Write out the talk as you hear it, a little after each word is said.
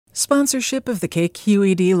Sponsorship of the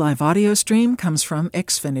KQED live audio stream comes from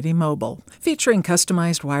Xfinity Mobile, featuring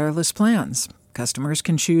customized wireless plans. Customers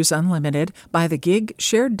can choose unlimited, by the gig,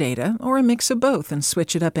 shared data, or a mix of both and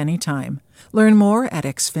switch it up anytime. Learn more at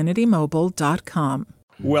xfinitymobile.com.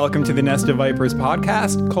 Welcome to the Nest of Vipers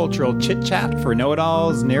podcast, cultural chit-chat for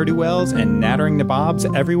know-it-alls, ne'er-do-wells, and nattering nabobs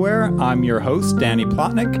everywhere. I'm your host, Danny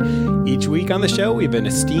Plotnick. Each week on the show, we have an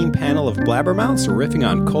esteemed panel of blabbermouths riffing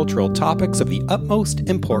on cultural topics of the utmost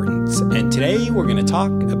importance. And today, we're going to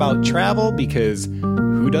talk about travel because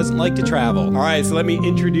who doesn't like to travel? All right, so let me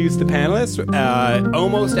introduce the panelists.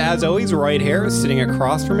 Almost as always, right here, sitting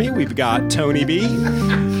across from me, we've got Tony B.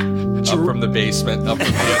 Up from the basement, up from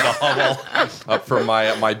the hovel, up from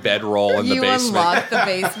my bedroll in the basement. You unlocked the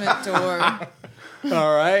basement door.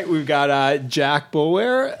 All right, we've got Jack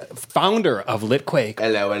Boulware, founder of Litquake.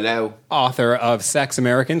 Hello. Author of Sex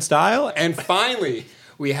American Style. And finally,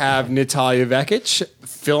 we have Natalia Vekic,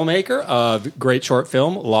 filmmaker of great short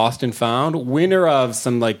film, Lost and Found, winner of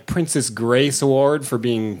some Princess Grace Award for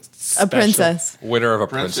being special. A princess. Winner of a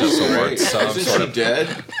Princess Award. Isn't she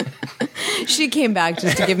dead? She came back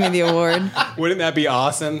just to give me the award. Wouldn't that be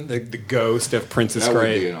awesome? The ghost of Princess That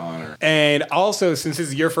Grace. would be an honor. And also, since this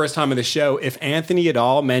is your first time on the show, if Anthony at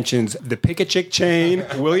all mentions the Pick-a-Chick chain,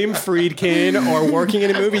 William Friedkin, or working in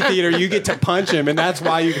a movie theater, you get to punch him, and that's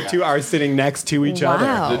why you two are sitting next to each other.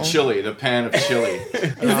 The pan of chili.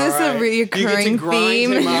 Is this a You get to recurring grind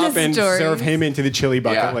theme him in up and stories? serve him into the chili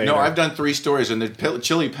bucket Yeah, later. no, I've done 3 stories, and the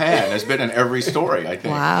chili pan has been in every story, I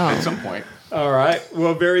think, Wow. at some point. All right.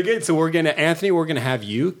 Well, very good. So Anthony, we're going to have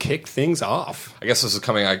you kick things off. I guess this is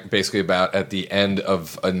coming basically about at the end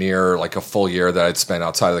of a full year that I'd spent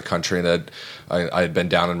outside of the country, and that I had been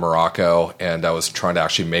down in Morocco, and I was trying to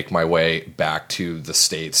actually make my way back to the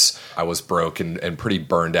States. I was broke and pretty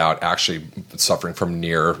burned out, actually suffering from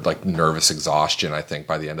near nervous exhaustion, I think,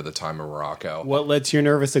 by the end of the time in Morocco. What led to your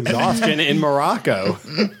nervous exhaustion in Morocco?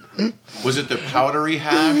 Was it the powdery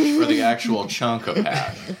hash or the actual chunk of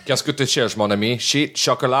hash? Qu'est-ce que tu cherches, mon ami? Sheet,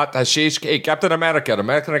 chocolat, hashish. Hey, Captain America, the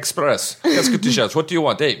American Express. Qu'est-ce que tu cherches? What do you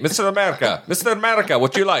want? Hey, Mr. America,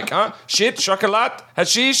 what do you like, huh? Shit, chocolat,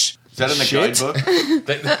 hashish. Is that in the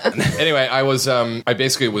guidebook? Anyway, I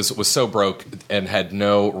basically was so broke and had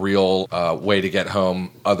no real way to get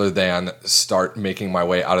home other than start making my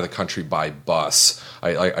way out of the country by bus.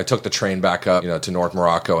 I took the train back up, to North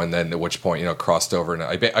Morocco, and then at which point, crossed over, and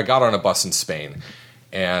I got on a bus in Spain.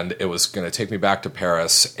 And it was going to take me back to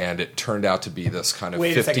Paris, and it turned out to be this kind of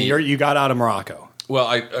Wait a second, you got out of Morocco. Well,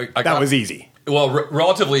 That was easy. Well,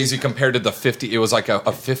 relatively easy compared to the 50. It was like a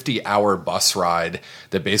 50-hour bus ride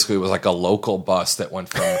that basically was like a local bus that went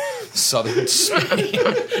from southern Spain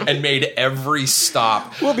and made every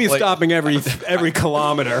stop. We'll be stopping every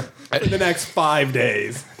kilometer for the next 5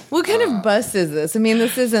 days. What kind of bus is this? I mean,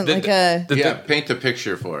 this isn't Paint the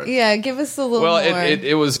picture for it. Yeah, give us a little Well, more.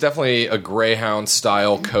 it was definitely a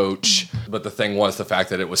Greyhound-style coach, but the thing was the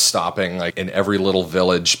fact that it was stopping in every little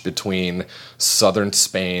village between southern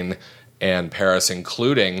Spain and Paris,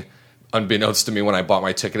 including, unbeknownst to me when I bought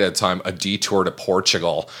my ticket at the time, a detour to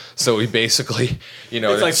Portugal. So we basically,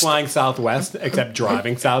 It's like flying Southwest, except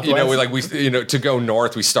driving Southwest. to go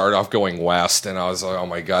north, we started off going west, and I was like, oh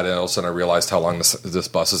my God, and all of a sudden I realized how long this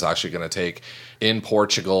bus is actually going to take. In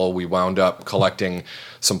Portugal, we wound up collecting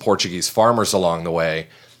some Portuguese farmers along the way.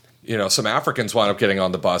 Some Africans wound up getting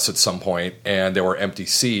on the bus at some point, and there were empty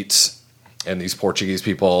seats. And these Portuguese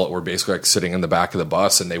people were basically sitting in the back of the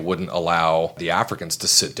bus, and they wouldn't allow the Africans to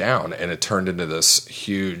sit down. And it turned into this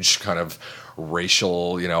huge kind of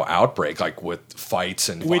racial, outbreak, with fights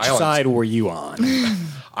and Which violence. side were you on?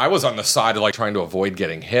 I was on the side of trying to avoid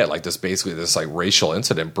getting hit. This racial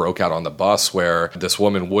incident broke out on the bus where this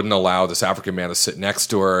woman wouldn't allow this African man to sit next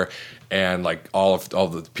to her. And all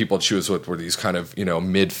the people she was with were these kind of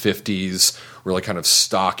mid-50s, really kind of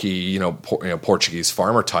stocky Portuguese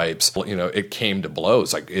farmer types. It came to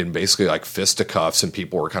blows, in basically fisticuffs, and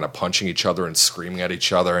people were kind of punching each other and screaming at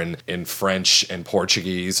each other in French and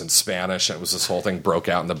Portuguese and Spanish. And this whole thing broke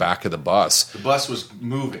out in the back of the bus. The bus was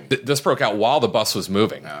moving. This broke out while the bus was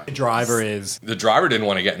moving. The driver didn't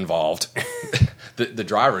want to get involved. The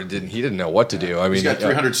driver didn't know what to do. I mean, he's got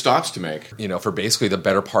 300 stops to make. For basically the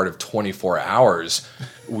better part of 24 hours,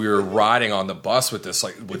 we were riding on the bus with this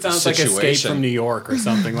It sounds like Escape from New York or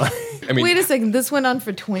something like. I mean, Wait a second. This went on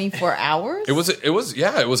for 24 hours? It was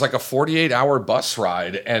like a 48-hour bus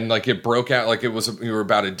ride, and like it broke out like we were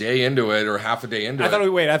about a day into it or half a day into it. I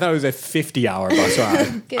thought it was a 50-hour bus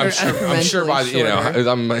ride. I'm sure by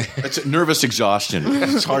It's nervous exhaustion.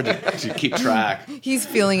 It's hard to keep track. He's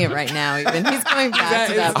feeling it right now. Even he's going back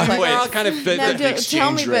to that place. Well, kind of Now, tell me,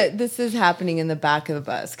 exchange rate. but this is happening in the back of the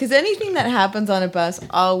bus because anything that happens on a bus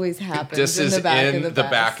always happens this in is the back in of the the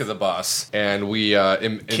bus. back of the bus, and we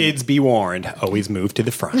Kids be warned, always move to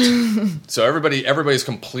the front. So everybody's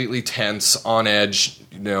completely tense, on edge,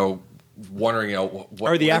 wondering, what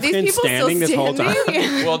Are the Are these Africans people standing this still whole time?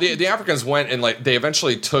 standing? well, the Africans went and like they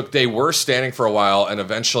were standing for a while, and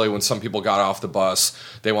eventually when some people got off the bus,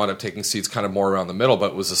 they wound up taking seats kind of more around the middle.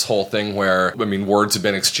 But it was this whole thing where, I mean, words had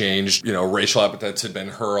been exchanged, racial epithets had been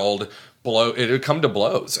hurled. It had come to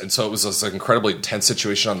blows, and so it was this incredibly tense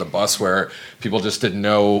situation on the bus where people just didn't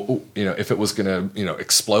know, if it was going to,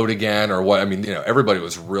 explode again or what. I mean, everybody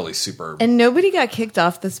was really super. And nobody got kicked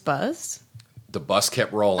off this bus? The bus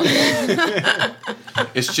kept rolling.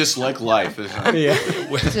 It's just like life, isn't it?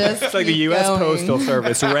 Yeah. Just It's like the U.S. Postal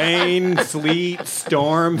Service. Rain, sleet,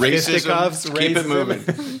 storm, fisticuffs, Racism, keep it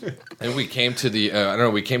racism. moving. And we came to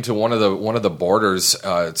we came to one of the borders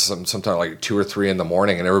sometime like 2 or 3 in the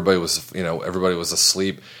morning, and everybody was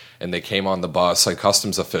asleep, and they came on the bus, like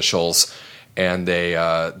customs officials, and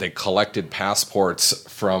they collected passports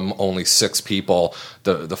from only 6 people,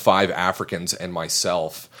 the 5 Africans and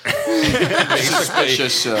myself.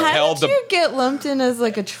 Suspicious. How did you get lumped in as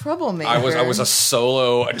like a troublemaker? I was a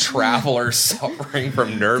solo traveler suffering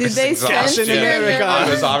from nervous Did they sense exhaustion. your I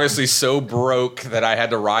was obviously so broke that I had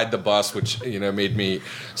to ride the bus, which made me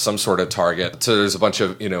some sort of target. So there's a bunch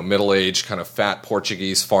of middle-aged kind of fat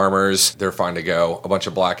Portuguese farmers. They're fine to go. A bunch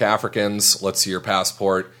of black Africans. Let's see your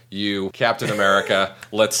passport. You, Captain America.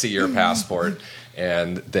 Let's see your passport.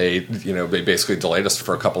 And they basically delayed us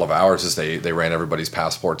for a couple of hours as they ran everybody's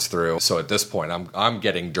passports through. So at this point, I'm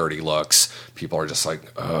getting dirty looks. People are just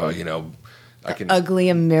like, Ugly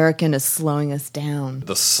American is slowing us down.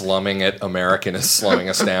 the slumming it American is slowing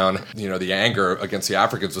us down. The anger against the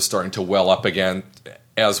Africans was starting to well up again,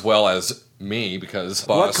 as well as me, because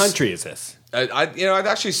What country is this? I'd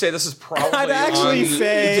actually say this is probably. I'd actually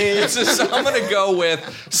say. I'm going to go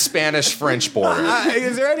with Spanish-French border.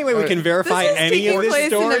 Is there any way we can verify This is any taking of this place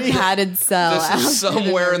story? in a padded cell. This is after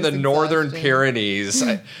somewhere in the nervous northern exhaustion. Pyrenees,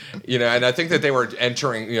 and I think that they were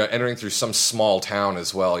entering through some small town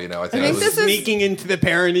as well. I think it think was. this is- Sneaking into the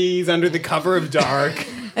Pyrenees under the cover of dark.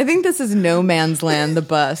 I think this is no man's land, the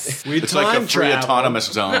bus. It's like a free autonomous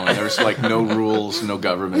zone. There's like no rules, no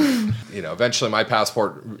government. Eventually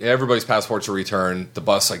everybody's passports are returned. The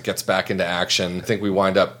bus gets back into action. I think we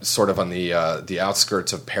wind up sort of on the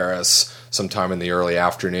outskirts of Paris sometime in the early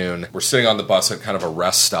afternoon. We're sitting on the bus at kind of a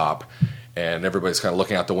rest stop, and everybody's kind of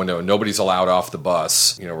looking out the window, and nobody's allowed off the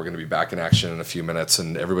bus. We're going to be back in action in a few minutes,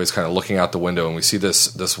 and everybody's kind of looking out the window, and we see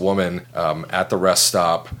this woman at the rest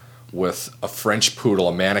stop with a French poodle,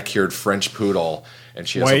 a manicured French poodle, and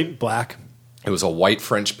she has White, black. It was a white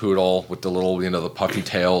French poodle with the little, the puffy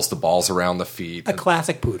tails, the balls around the feet. A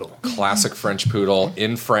classic poodle. Classic French poodle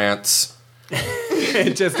in France.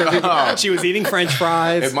 She was eating French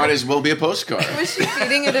fries. It might as well be a postcard. Was she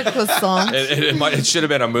feeding it a croissant? It should have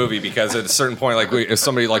been a movie, because at a certain point, if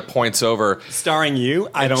somebody points over, Starring you?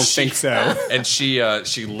 I don't think so. and she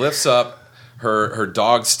lifts up her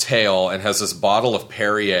dog's tail and has this bottle of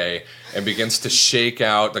Perrier and begins to shake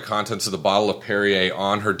out the contents of the bottle of Perrier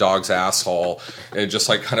on her dog's asshole, and just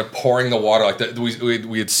kind of pouring the water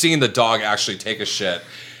we had seen the dog actually take a shit.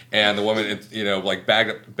 And the woman,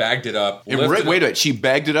 bagged it up. Wait, she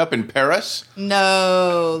bagged it up in Paris?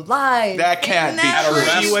 No, lies. That can't be Never.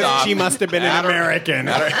 true. She must have been an American.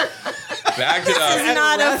 Bagged it up. She's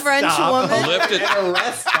not a French woman.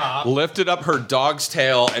 Lifted up her dog's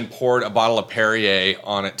tail and poured a bottle of Perrier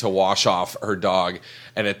on it to wash off her dog.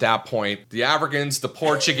 And at that point, the Africans, the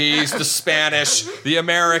Portuguese, the Spanish, the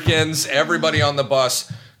Americans, everybody on the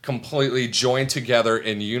bus completely joined together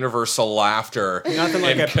in universal laughter. Nothing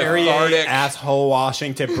like in a Perrier cathartic- asshole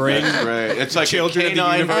washing to bring Right. It's like children a of the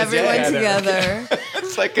canine universe Everyone together. together.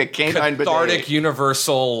 It's like a canine cathartic bidet.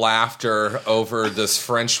 universal laughter over this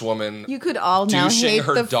French woman You could all now douching hate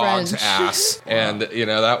her the dog's French. ass. And,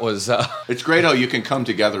 that was... It's great how you can come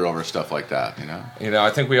together over stuff like that, I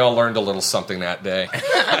think we all learned a little something that day.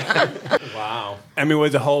 Wow. I mean,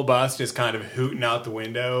 was the whole bus just kind of hooting out the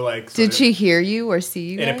window? Did she hear you or see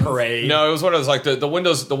you in a guys? parade? No, it was one of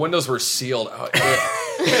those the windows were sealed.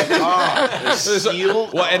 Seal?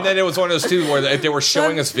 Well, and then it was one of those too where they were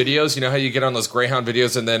showing us videos. You know how you get on those Greyhound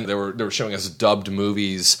videos, and then they were showing us dubbed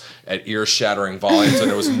movies at ear-shattering volumes, and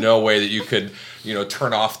there was no way that you could,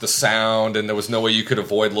 turn off the sound, and there was no way you could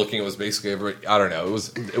avoid looking. It was basically I don't know.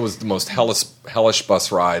 It was the most hellish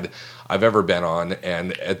bus ride I've ever been on,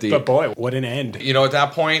 and But boy, what an end! At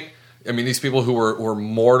that point, I mean, these people who were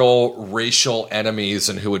mortal racial enemies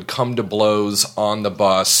and who would come to blows on the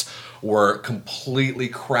bus were completely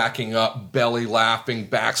cracking up, belly laughing,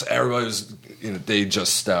 backs. Everybody was, they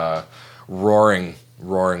just roaring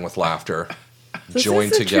with laughter,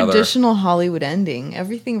 joined is a together. Traditional Hollywood ending.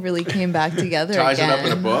 Everything really came back together. Ties again. it up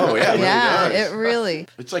in a bow. Yeah, Yeah, really does. it really.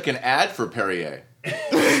 It's like an ad for Perrier.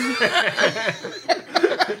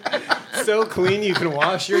 So clean you can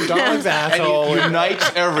wash your dog's asshole. And it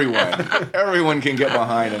unites everyone. Everyone can get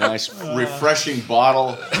behind a nice, refreshing bottle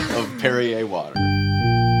of Perrier water.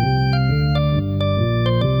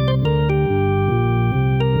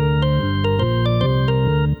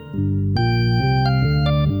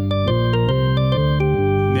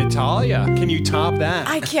 Natalia, can you top that?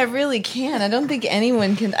 I really can't. I don't think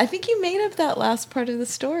anyone can. I think you made up that last part of the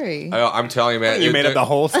story. I'm telling you, man. You made up the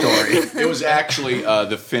whole story. It was actually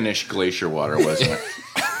the Finnish glacier water, wasn't it?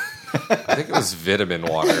 I think it was vitamin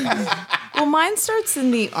water. Well, mine starts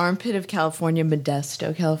in the armpit of California,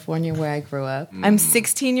 Modesto, California, where I grew up. I'm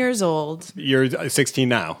 16 years old. You're 16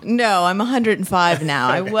 now. No, I'm 105 now.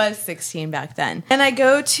 I was 16 back then. And I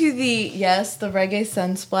go to the Reggae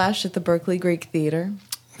Sunsplash at the Berkeley Greek Theater.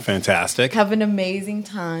 Fantastic. Have an amazing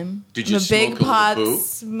time. Did you I'm a big smoke a little pot boo?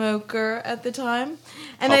 smoker at the time.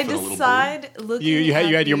 And Puffing I a little decide, looking You had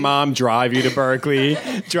your at mom drive you to Berkeley,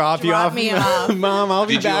 drop you off. me off. Mom, I'll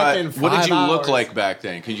be back in 5 what did you look hours. like back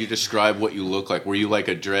then? Could you describe what you look like? Were you like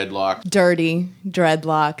a dreadlock? dirty,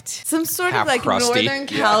 dreadlocked, some sort Half of like crusty. Northern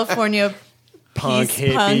California Punk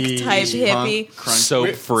peace punk hippie, type Punk, hippie. crunch,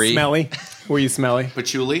 Soap free. Smelly? Were you smelly?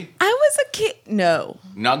 patchouli, I was a kid. No,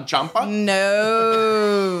 nug champa?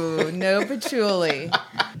 no patchouli.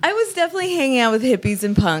 I was definitely hanging out with hippies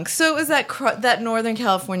and punks. So it was that Northern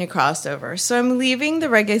California crossover. So I'm leaving the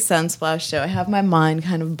Reggae Sunsplash show. I have my mind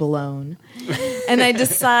kind of blown. And I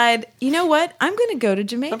decide, you know what? I'm going to go to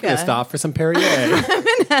Jamaica. I'm going to stop for some Perrier.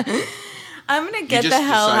 I'm going to get just the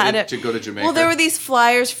hell out decided of to go to Jamaica? Well, there were these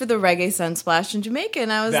flyers for the Reggae Sunsplash in Jamaica.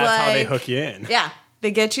 And I was That's like, how they hook you in. Yeah.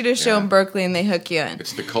 They get you to a show in Berkeley and they hook you in.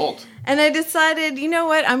 It's the cult. And I decided, you know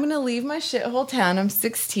what? I'm going to leave my shithole town. I'm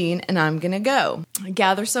 16 and I'm going to go. I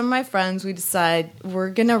gather some of my friends. We decide we're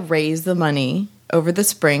going to raise the money over the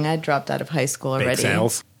spring. I dropped out of high school already. Big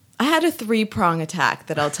sales. I had a 3-prong attack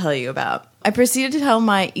that I'll tell you about. I proceeded to tell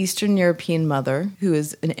my Eastern European mother, who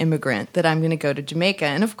is an immigrant, that I'm going to go to Jamaica.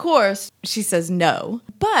 And of course, she says no.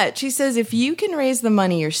 But she says if you can raise the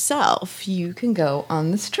money yourself, you can go on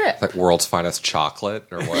this trip. Like world's finest chocolate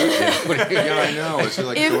or what? Yeah, I know. Is it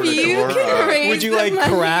like If door to you door? can raise Would you the like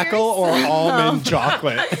money crackle or yourself. almond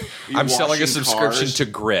chocolate? I'm selling a washing subscription cars? to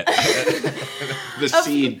Grit. The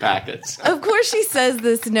seed packets. Of course, she says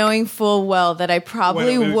this knowing full well that I probably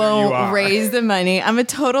What a loser you won't are. raise the money. I'm a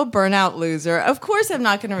total burnout loser. Of course, I'm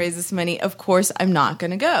not going to raise this money. Of course, I'm not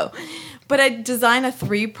going to go. But I design a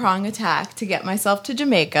 3-prong attack to get myself to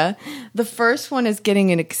Jamaica. The first one is getting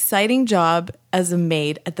an exciting job as a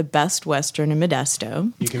maid at the Best Western in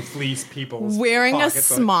Modesto. You can fleece people's Wearing a pockets.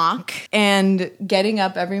 smock and getting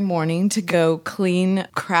up every morning to go clean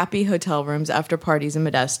crappy hotel rooms after parties in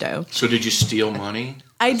Modesto. So did you steal money?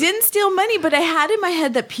 I didn't steal money, but I had in my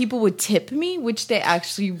head that people would tip me, which they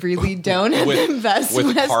actually really don't at the Best with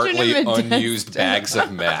Western partly in Modesto. unused bags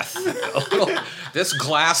of meth. This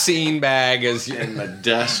glassine bag is. In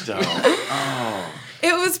Modesto.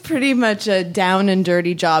 It was pretty much a down and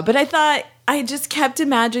dirty job, but I thought I just kept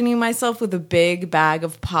imagining myself with a big bag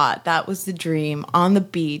of pot. That was the dream, on the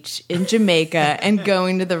beach in Jamaica and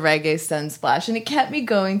going to the Reggae Sunsplash. And it kept me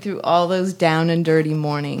going through all those down and dirty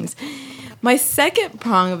mornings. My second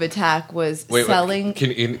prong of attack was selling. Can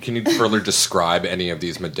you further describe any of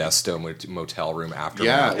these Modesto motel room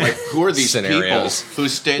aftermath? Yeah, like who are these scenarios? people who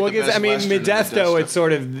stayed Well, the because Best I mean, Western in Modesto, it's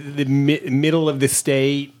sort of the middle of the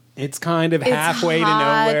state. It's kind of halfway to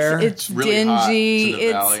nowhere. It's really hot. dingy. It's in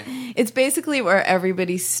the valley. It's basically where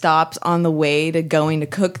everybody stops on the way to going to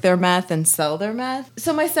cook their meth and sell their meth.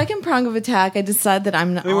 So my second prong of attack, I decided that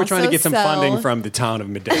I'm not. I mean, we're trying to get some funding from the town of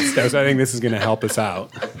Modesto, so I think this is going to help us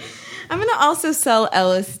out. I'm going to also sell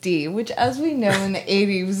LSD, which, as we know, in the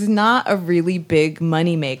 80s was not a really big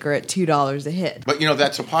moneymaker at $2 a hit. But, you know,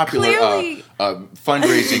 that's a popular Clearly-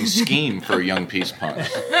 fundraising scheme for Young Peace Punks.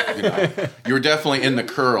 You were definitely in the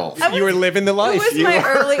curl. You were living the life. It was my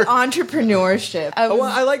early entrepreneurship.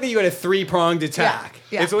 I like that you had a 3-pronged attack.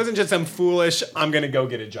 Yeah. It wasn't just some foolish, I'm going to go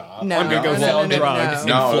get a job. No. I'm going to go sell drugs. In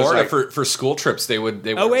Florida, for school trips, they would.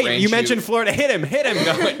 Oh, wait, arrange you mentioned Florida. Hit him.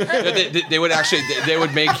 They would actually. They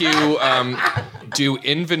would make you do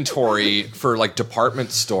inventory for like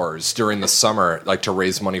department stores during the summer, like to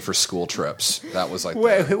raise money for school trips. That was like.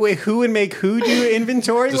 Wait, who would make who do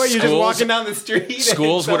inventory? What, you're just schools- walking down the street?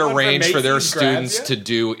 Schools would someone from arrange for their Macy's grabs students you? to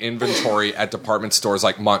do inventory at department stores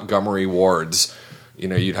like Montgomery Wards. You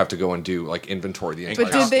know, you'd have to go and do like inventory the entire.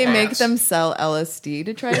 But did they make Ass. them sell LSD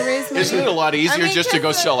to try to raise money? Isn't it a lot easier just to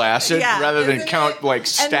go sell acid rather than isn't count it? like And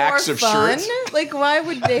stacks more of fun? shirts? Like, why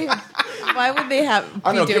would they have? I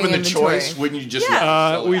don't know. Be Given doing the inventory? choice, wouldn't you just?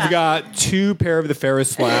 We've got 2 pair of the Ferris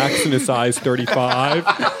slacks in a size 35.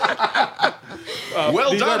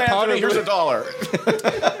 well these done, are Anthony. powder- Here's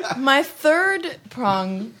 $1. My third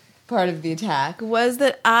prong part of the attack was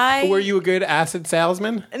that Were you a good acid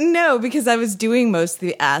salesman? No, because I was doing most of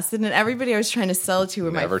the acid, and everybody I was trying to sell to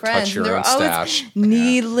were Never my friends. touch your and they were own always stash.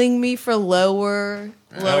 needling me for lower.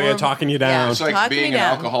 Oh, yeah, talking you down. It's like talking being me an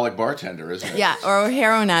down. alcoholic bartender, isn't it? Yeah, or a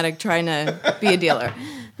heroin addict trying to be a dealer.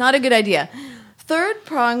 Not a good idea. Third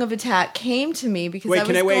prong of attack came to me because I was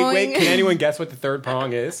going... Can anyone guess what the third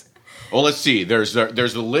prong is? Well, let's see. There's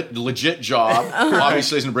the legit job.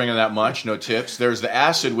 Obviously, isn't bringing that much. No tips. There's the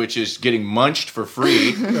acid, which is getting munched for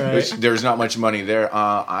free. Which there's not much money there.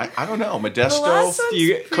 I don't know. The Modesto, last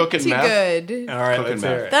one's cooking pretty meth. good. All right, Cooking let's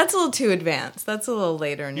hear meth. it. That's a little too advanced. That's a little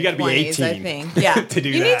later in You your gotta be 20s, I 18 think. Yeah. to do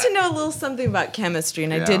you that. need to know a little something about chemistry,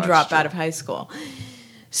 and I Yeah, did that's drop true. out of high school.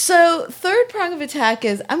 So, third prong of attack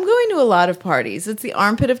is I'm going to a lot of parties. It's the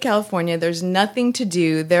armpit of California. There's nothing to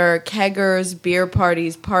do. There are keggers, beer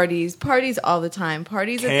parties all the time.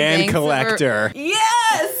 Parties at the Can banks collector.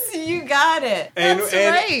 Yes, you got it. That's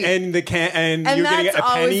right. And the can and you're that's getting a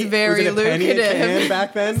always penny. very was it a penny a lucrative. can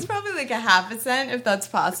back then? It's probably like a half a cent, if that's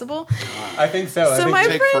possible. I think so. So I my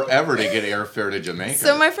think Take friend- forever to get airfare to Jamaica.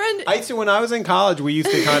 So my friend, when I was in college, we used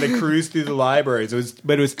to kind of cruise through the libraries. It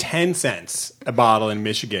was 10 cents a bottle in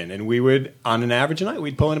Michigan, and we would, on an average night,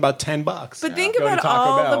 we'd pull in about $10. but think Go to about Taco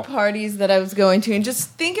all Bell. the parties that I was going to, and just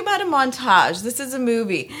think about a montage. This is a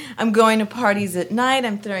movie. I'm going to parties at night.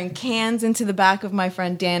 I'm throwing cans into the back of my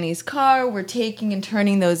friend Danny's car. We're taking and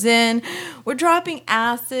turning those in. We're dropping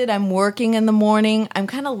acid. I'm working in the morning. I'm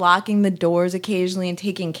kind of locking the doors occasionally and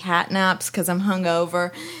taking cat naps because I'm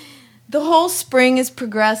hungover. The whole spring is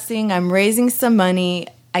progressing. I'm raising some money.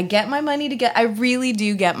 I get my money together. I really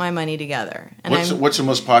do get my money together. And What's the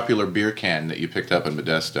most popular beer can that you picked up in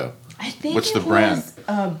Modesto? I think What's the it brand? was,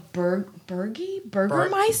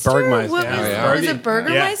 Burgermeister? Bergmeister, What yeah. was, Yeah. was it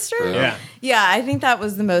Burgermeister? Yeah. Yeah, I think that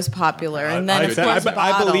was the most popular. And then, of course,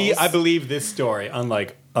 I believe this story,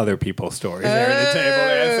 unlike other people's stories. There at the table,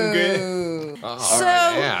 they had some good. So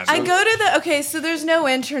yeah. I go to so there's no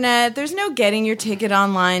internet, there's no getting your ticket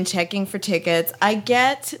online, checking for tickets. I You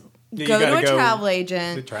go to gotta a go travel The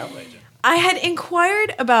agent. travel agent. I had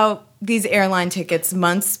inquired about these airline tickets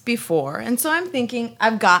months before, and so I'm thinking,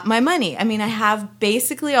 I've got my money. I mean, I have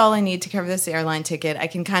basically all I need to cover this airline ticket. I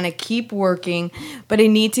can kind of keep working, but I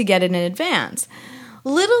need to get it in advance.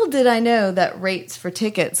 Little did I know that rates for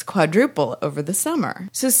tickets quadruple over the summer.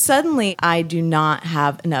 So suddenly I do not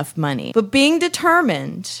have enough money. But being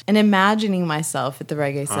determined and imagining myself at the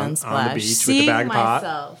Reggae Sunsplash, beach with the seeing bag of pot.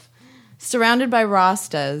 myself surrounded by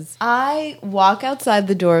Rastas, I walk outside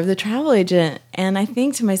the door of the travel agent and I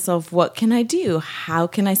think to myself, what can I do? How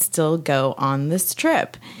can I still go on this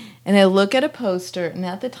trip? And I look at a poster, and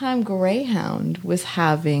at the time, Greyhound was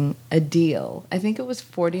having a deal. I think it was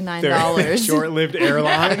 $49. They're a short-lived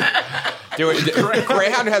airline. Dude,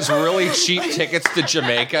 Greyhound has really cheap tickets to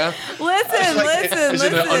Jamaica. Listen. Is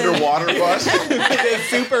it an underwater bus? The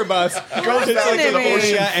super bus Goes down to the me.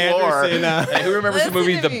 ocean floor. Anderson, Hey, who remembers the Listen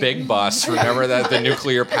movie to The me. Big Bus? Remember that? The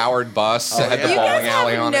nuclear-powered bus that had the You bowling guys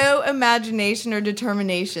alley have on it? no imagination or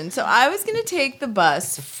determination. So I was going to take the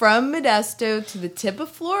bus from Modesto to the tip of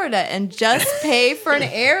Florida and just pay for an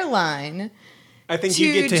airline. I think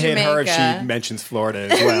you To get to hit her if Jamaica. she mentions Florida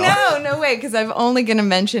as well. No way, because I'm only going to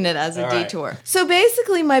mention it as a All right. detour. So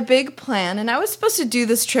basically, my big plan, and I was supposed to do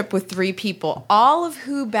this trip with 3 people, all of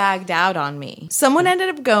who bagged out on me. Someone ended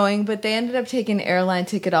up going, but they ended up taking an airline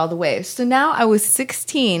ticket all the way. So now I was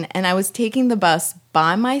 16, and I was taking the bus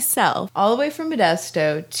by myself all the way from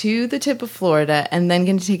Modesto to the tip of Florida, and then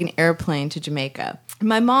going to take an airplane to Jamaica.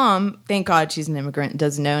 My mom, thank God she's an immigrant and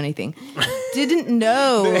doesn't know anything. didn't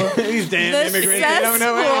know. These damn The immigrants, they don't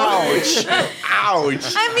know cesspool.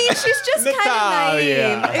 Ouch. I mean, she's just kind of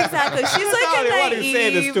Natalia. naive. Exactly. She's like Natalia, a why naive. do you say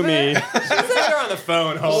this to me? They're on the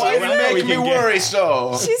phone. Why Hold on, you we make me can get- worry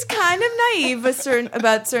so? She's kind of naive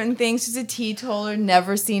about certain things. She's a teetotaler,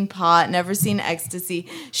 never seen pot, never seen ecstasy.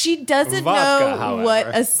 She doesn't Vodka, know however. what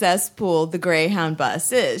a cesspool the Greyhound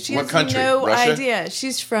bus is. She What has country? no Russia? idea.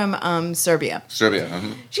 She's from Serbia. Serbia.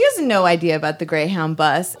 She has no idea about the Greyhound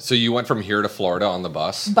bus. So you went from here to Florida on the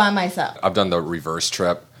bus? By myself. I've done the reverse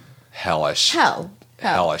trip. Hellish. Hell.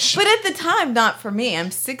 Hellish. But at the time, not for me. I'm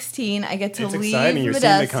 16. I get to It's leave exciting. You're Modesto.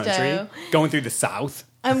 seeing the country, going through the South.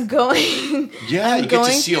 I'm going. Yeah, I'm you get to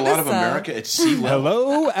going see a through lot the of South. America at sea level.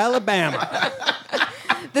 Hello, Alabama.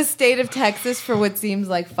 The state of Texas for what seems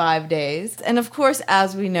like 5 days. And of course,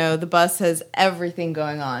 as we know, the bus has everything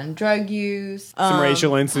going on. Drug use. Some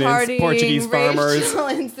racial incidents, partying, Portuguese farmers. Racial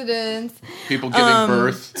incidents. People giving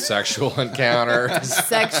birth. Sexual encounter.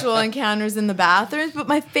 Sexual encounters in the bathrooms. But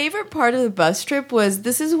my favorite part of the bus trip was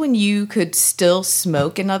this is when you could still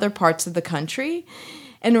smoke in other parts of the country.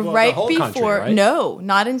 And Well, right the whole before, country, right? no,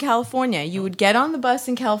 not in California. You would get on the bus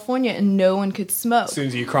in California and no one could smoke. As soon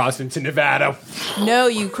as you cross into Nevada, No,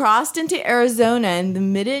 you crossed into Arizona, and the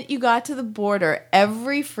minute you got to the border,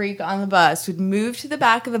 every freak on the bus would move to the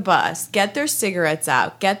back of the bus, get their cigarettes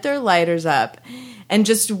out, get their lighters up, and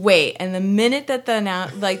just wait. And the minute that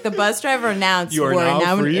the bus driver announced, You are "We're now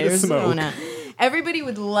now in free to smoke." Arizona," everybody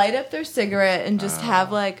would light up their cigarette and just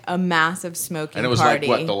have like a massive smoking And it was party.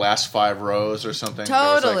 like, what, the last 5 rows or something?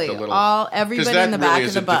 Totally, There was, like, everybody that in the really back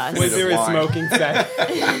is of the a bus. was there a line. smoking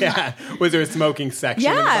section? Yeah, was there a smoking section?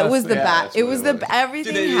 in the Yeah, it bus? was the Yeah, back. that's It what was it the was.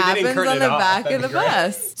 everything They didn't happens curtain on it the off. back That'd of the be great.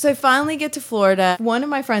 bus. So I finally get to Florida. One of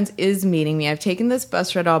my friends is meeting me. I've taken this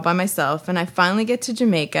bus ride all by myself, and I finally get to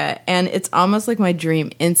Jamaica, and it's almost like my dream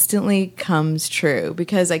instantly comes true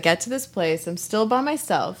because I get to this place. I'm still by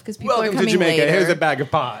myself because people are Welcome coming to Jamaica. later. Here's a bag of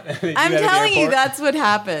pot. I'm telling you, that's what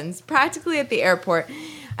happens. Practically at the airport.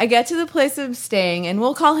 I get to the place I'm staying, and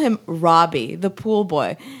we'll call him Robbie, the pool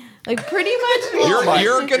boy. Like, pretty much.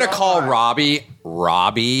 You're going to call Robbie.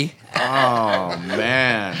 Oh,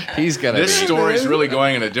 man. He's going to This story is really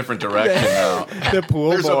going in a different direction now. the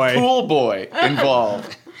pool There's boy. a pool boy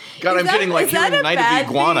involved. God, I'm getting like here in Night of the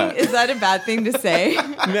Iguana. Is that a bad thing to say?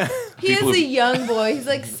 He People is a who- young boy. He's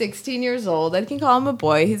like 16 years old. I can call him a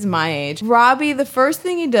boy. He's my age. Robbie, the first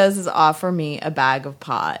thing he does is offer me a bag of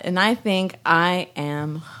pot. And I think I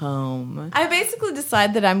am home. I basically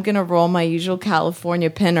decide that I'm going to roll my usual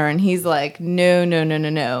California pinner. And he's like, no.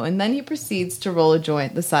 And then he proceeds to roll a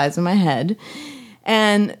joint the size of my head.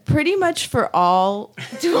 And pretty much for all...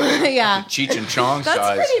 yeah. Cheech and Chong That's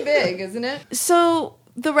size. pretty big, isn't it? So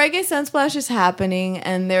the Reggae Sunsplash is happening,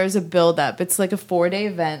 and there's a build-up. It's like a 4-day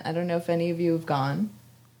event. I don't know if any of you have gone.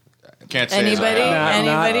 Can't say Anybody? that.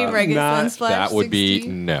 Anybody? Reggae not- Sunsplash? That would be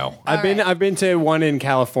 16? no. I've been to one in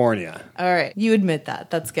California. All right, you admit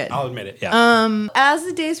that. That's good. I'll admit it. Yeah. As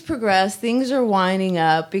the days progress, things are winding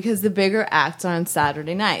up because the bigger acts are on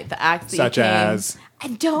Saturday night. The acts that Such you came, as? I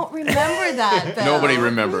don't remember that. Though. Nobody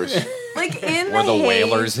remembers. Like in Were the haze-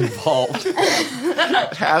 Whalers involved?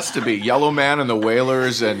 It has to be Yellow Man and the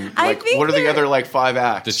Whalers and I like think what are the they're- other like 5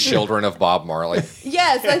 acts? The children of Bob Marley.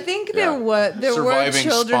 Yes, I think there were Surviving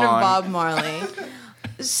children Spawn. of Bob Marley.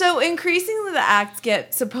 So increasingly the acts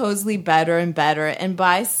get supposedly better and better, and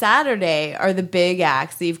by Saturday are the big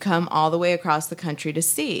acts that you've come all the way across the country to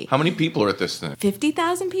see. How many people are at this thing?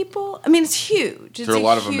 50,000 people? I mean, it's huge. Is there a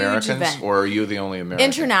lot of huge Americans, event. or are you the only American?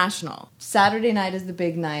 International. Saturday night is the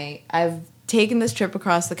big night. I've taken this trip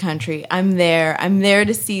across the country. I'm there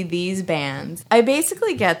to see these bands. I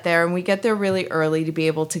basically get there, and we get there really early to be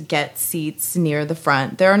able to get seats near the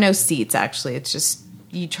front. There are no seats, actually. It's just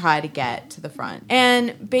you try to get to the front.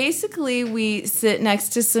 And basically, we sit next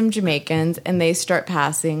to some Jamaicans, and they start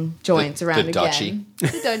passing joints around the again. The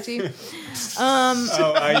Dutchie.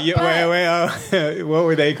 Wait. What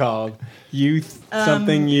were they called? Youth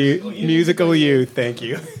something. Musical youth. Thank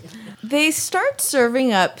you. They start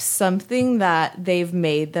serving up something that they've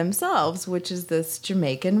made themselves, which is this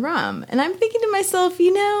Jamaican rum. And I'm thinking to myself,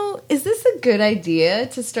 is this a good idea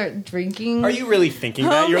to start drinking? Are you really thinking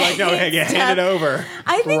that? You're like, no, homemade hey, hand it stuff? over.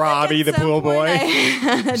 I think Robbie, at the some pool point boy. I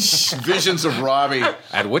had- Visions of Robbie.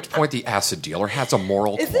 At which point the acid dealer has a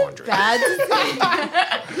moral Is it quandary. bad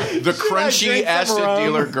to say? The crunchy drink some acid rum?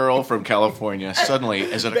 dealer girl from California suddenly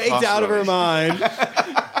is at a Baked out of her mind.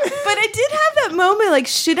 But I did have that moment, like,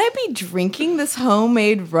 should I be drinking this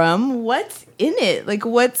homemade rum? What's in it? Like,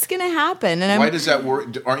 what's going to happen? And Why does that work?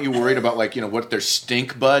 Aren't you worried about what their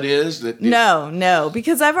stink bud is? No,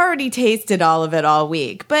 because I've already tasted all of it all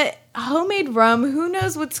week. But homemade rum, who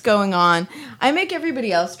knows what's going on? I make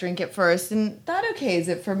everybody else drink it first, and that okays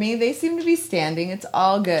it for me. They seem to be standing. It's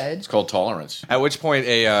all good. It's called tolerance. At which point,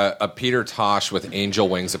 a Peter Tosh with angel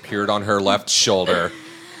wings appeared on her left shoulder.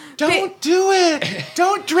 Don't do it.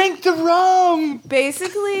 Don't drink the rum.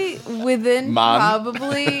 Basically, within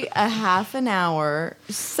probably a half an hour,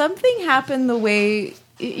 something happened the way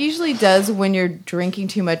it usually does when you're drinking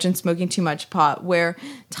too much and smoking too much pot, where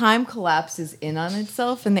time collapses in on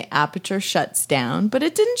itself and the aperture shuts down. But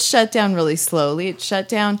it didn't shut down really slowly. It shut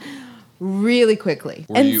down really quickly.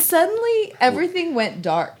 Suddenly, everything went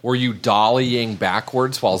dark. Were you dollying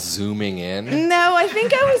backwards while zooming in? No, I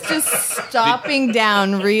think I was just stopping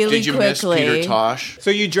down really Did you quickly. miss Peter Tosh?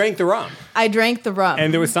 So you drank the rum, I drank the rum.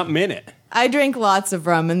 and there was something in it. I drank lots of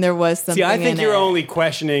rum, and there was something See, I think in you're it. only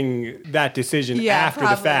questioning that decision after the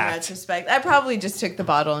probably in fact. retrospect. I probably just took the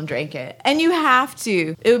bottle and drank it. And you have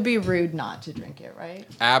to. It would be rude not to drink it, right?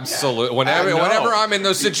 Absolutely. Whenever I'm in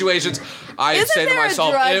those situations, I Isn't say to there a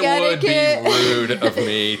myself, drug it would be etiquette? rude of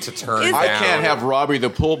me to turn Is- down. I can't have Robbie the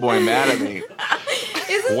pool boy mad at me.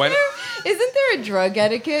 Isn't there a drug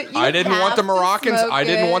etiquette? You I didn't have want the to Moroccans. smoke I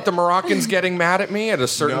didn't it. want the Moroccans getting mad at me at a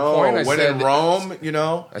certain point. I when said, in Rome,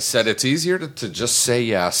 I said it's easier to just say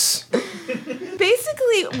yes.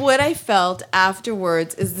 Basically, what I felt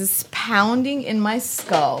afterwards is this pounding in my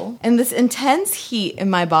skull and this intense heat in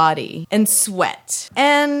my body and sweat.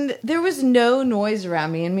 And there was no noise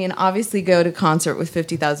around me. And obviously go to concert with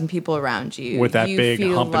 50,000 people around you. With that you big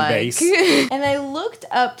feel humping bass. And I looked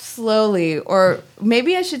up slowly, or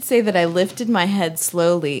maybe I should say that I lifted my head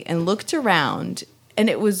slowly and looked around, and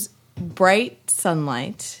it was bright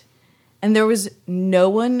sunlight. And there was no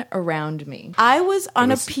one around me. I was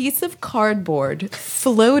on a piece of cardboard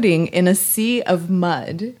floating in a sea of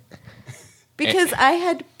mud because I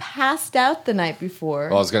had passed out the night before.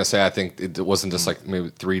 Well, I was going to say, I think it wasn't just like maybe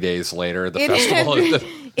 3 days later, the It festival.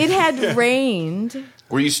 it had rained.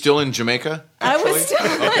 Were you still in Jamaica? I was still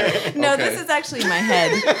No, Okay. this is actually my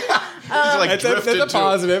head. Like drifted that's a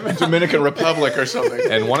positive. to Dominican Republic or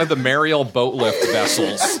something. And one of the Mariel boat lift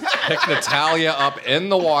vessels picked Natalia up in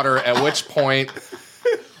the water, at which point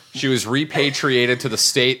she was repatriated to the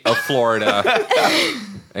state of Florida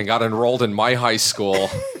and got enrolled in my high school.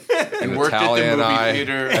 And worked at the Natalia and movie I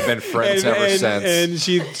theater. have been friends ever since. And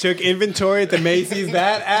she took inventory at the Macy's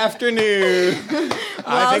that afternoon.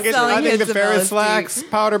 I selling think the hits of Ferris LSD. Flax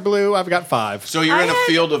powder blue. I've got 5. So you're I in a had-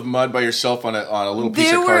 field of mud by yourself on a little piece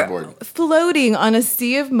They of were cardboard. floating on a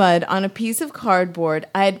sea of mud on a piece of cardboard.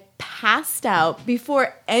 I had passed out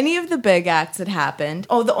before any of the big acts had happened.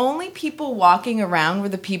 Oh, the only people walking around were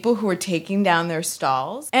the people who were taking down their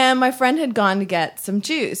stalls. And my friend had gone to get some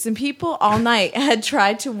juice. And people all night had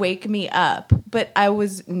tried to wake me up, but I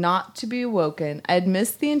was not to be awoken. I had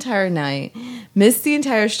missed the entire night, missed the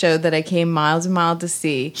entire show that I came miles and miles to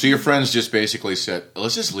see. So your friends just basically said,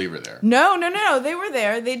 let's just leave her there. No. They were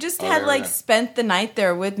there. They just had they were there. spent the night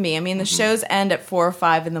there with me. The shows end at 4 or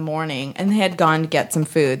 5 in the morning, and they had gone to get some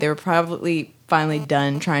food. They were probably finally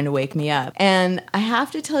done trying to wake me up. And I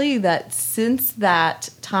have to tell you that since that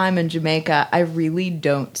time in Jamaica, I really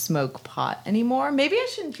don't smoke pot anymore. Maybe I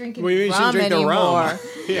shouldn't drink any Maybe you shouldn't rum drink the anymore. rum.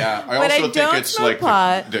 Yeah, I But I also think don't it's smoke like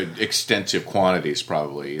pot. the extensive quantities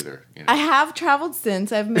probably either. You know? I have traveled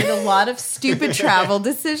since. I've made a lot of stupid travel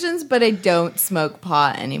decisions, but I don't smoke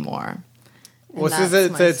pot anymore. And Well,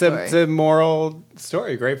 that's my it's a moral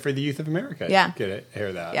story. Great for the youth of America. Yeah. Get it?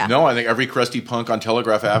 Hear that? Yeah. No, I think every crusty punk on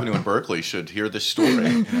Telegraph Avenue in Berkeley should hear this story.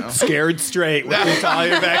 You know? Scared straight with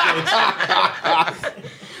Natalia Beckett.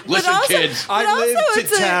 Listen, kids. I But live also, to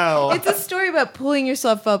tell. it's a story about pulling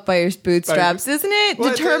yourself up by your bootstraps, isn't it? Well,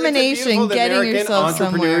 it's a Determination, beautiful getting American yourself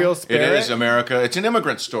somewhere. entrepreneurial It spirit. is America. It's an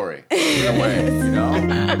immigrant story in a way, you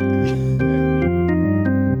know.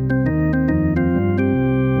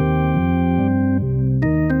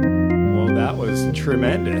 Well, that was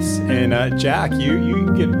tremendous. And Jack,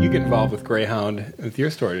 you get involved with Greyhound with your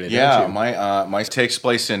story today. Yeah, don't you? my takes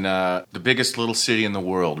place in the biggest little city in the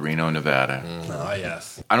world, Reno, Nevada. Oh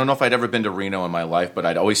yes. I don't know if I'd ever been to Reno in my life, but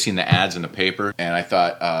I'd always seen the ads in the paper, and I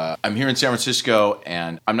thought, I'm here in San Francisco,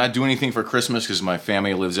 and I'm not doing anything for Christmas because my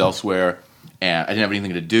family lives elsewhere, and I didn't have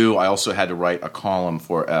anything to do. I also had to write a column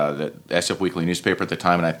for the SF Weekly newspaper at the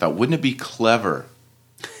time, and I thought, wouldn't it be clever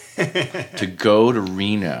to go to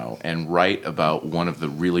Reno and write about one of the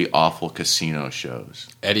really awful casino shows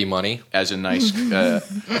Eddie Money. as a nice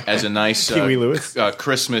Huey Lewis.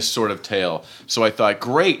 Christmas sort of tale. So I thought,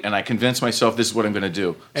 great, and I convinced myself this is what I'm going to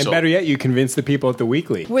do. And So better yet, you convinced the people at the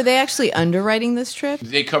Weekly. Were they actually underwriting this trip?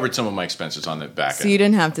 they covered some of my expenses on the back So end. you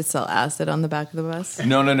didn't have to sell acid on the back of the bus?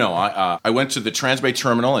 No. I went to the Transbay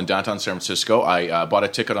Terminal in downtown San Francisco. I bought a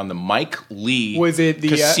ticket on the Mike Lee Was it the,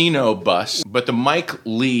 casino bus. But the Mike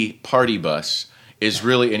Lee party bus is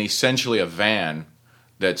really and essentially a van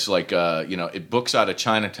that's like, it books out of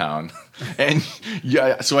Chinatown. And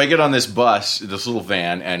so I get on this bus, this little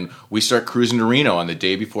van, and we start cruising to Reno on the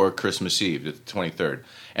day before Christmas Eve, the 23rd.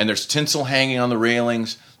 And there's tinsel hanging on the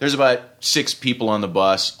railings. There's about 6 people on the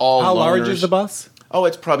bus, all How loners. large is the bus? Oh,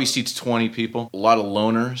 it probably seats 20 people. A lot of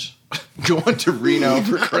loners going to Reno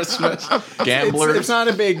for Christmas. Gamblers. It's not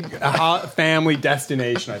a big family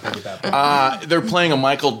destination, I think, at that point. They're playing a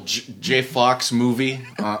Michael J. Fox movie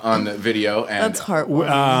on the video. And That's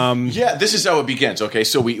heartwarming. yeah, this is how it begins. Okay,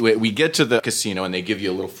 so we get to the casino and they give you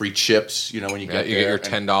a little free chips, when you get You there. get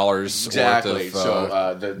your $10 Exactly. worth of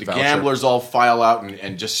So the voucher. gamblers all file out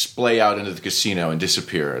and just splay out into the casino and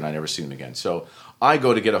disappear, and I never see them again. So I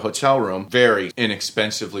go to get a hotel room, very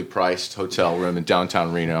inexpensively priced hotel room in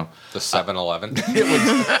downtown Reno. The 7-Eleven.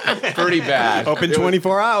 It was pretty bad. Open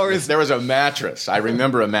 24 hours. There was a mattress. I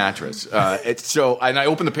remember a mattress. And I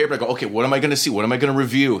opened the paper and I go, okay, what am I going to see? What am I going to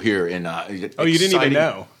review here? You didn't even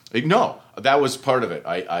know? No, that was part of it.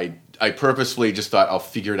 I purposefully just thought I'll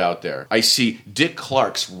figure it out there. I see Dick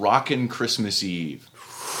Clark's Rockin' Christmas Eve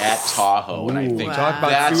at Tahoe, and I think Wow. Talk about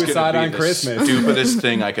that's suicide gonna on be Christmas. the stupidest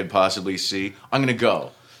thing I could possibly see. I'm going to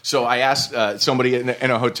go. So I asked somebody in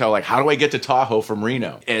a hotel, like, how do I get to Tahoe from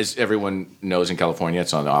Reno? As everyone knows in California,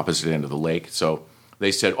 it's on the opposite end of the lake. So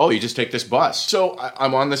they said, oh, you just take this bus. So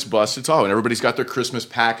I'm on this bus to Tahoe, and everybody's got their Christmas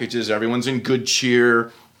packages. Everyone's in good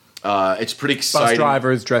cheer. It's pretty exciting. Bus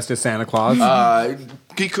drivers dressed as Santa Claus.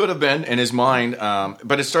 He could have been in his mind,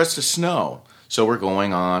 but it starts to snow. So we're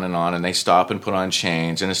going on, and they stop and put on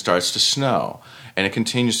chains, and it starts to snow. And it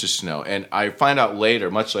continues to snow. And I find out later,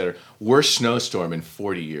 much later, worst snowstorm in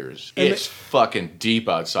 40 years. And it's fucking deep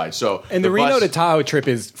outside. So and the Reno bus- to Tahoe trip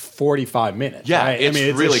is 45 minutes. yeah, right? it's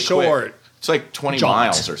really short. quick. It's like 20 jaunt.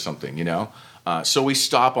 miles or something, So we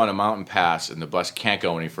stop on a mountain pass, and the bus can't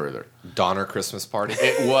go any further. Donner Christmas party.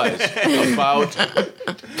 It was about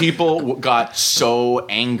people got so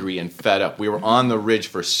angry and fed up. We were on the ridge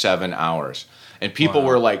for 7 hours, and people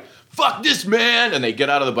were like, "Fuck this, man!" And they get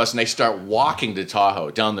out of the bus and they start walking to Tahoe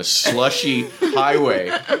down the slushy highway,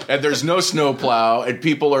 and there's no snowplow, and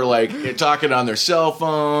people are like talking on their cell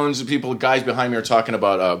phones. Guys behind me are talking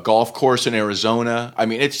about a golf course in Arizona. I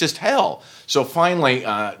mean, it's just hell. So finally,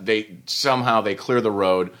 they clear the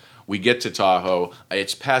road. We get to Tahoe.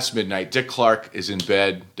 It's past midnight. Dick Clark is in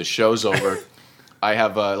bed. The show's over. I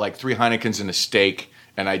have like 3 Heinekens and a steak.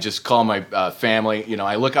 And I just call my family.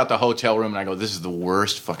 I look out the hotel room and I go, "This is the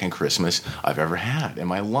worst fucking Christmas I've ever had in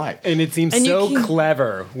my life." And it seems And you so can-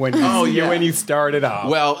 clever when when you started off.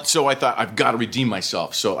 Well, so I thought I've got to redeem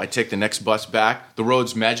myself. So I take the next bus back. The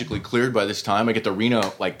road's magically cleared by this time. I get to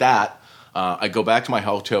Reno like that. I go back to my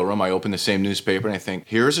hotel room. I open the same newspaper and I think,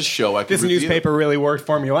 here's a show I can this review. newspaper really worked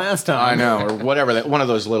for me last time. I know, or whatever. One of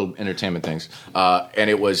those little entertainment things. And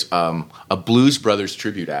it was a Blues Brothers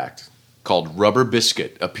tribute act called Rubber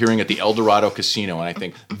Biscuit appearing at the El Dorado Casino. And I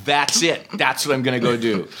think, that's it. That's what I'm going to go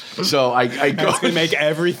do. So I go. That's going to make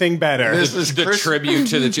everything better. This is The tribute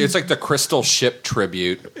to the. It's like the Crystal Ship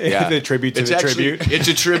tribute. Yeah. The tribute to It's the actually- tribute. It's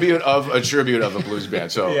a tribute of a blues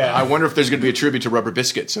band. So Yeah. I wonder if there's going to be a tribute to Rubber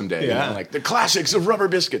Biscuit someday. Yeah. Like the classics of Rubber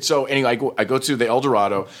Biscuit. So anyway, I go to the El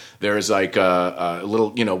Dorado. There's like a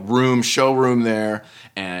little showroom there,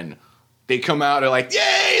 and they come out. They're like,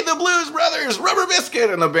 "Yay, the Blues Brothers, Rubber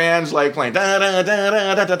Biscuit," and the band's like playing da da da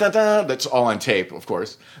da da da da da. That's all on tape, of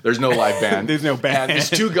course. There's no live band. There's no band. And there's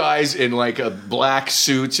 2 guys in like black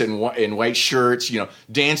suits and in white shirts,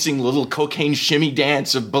 dancing little cocaine shimmy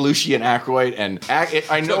dance of Belushi and Aykroyd. And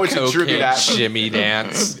I know it's a tribute Cocaine act. shimmy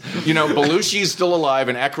dance. Belushi's still alive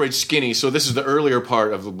and Aykroyd's skinny, so this is the earlier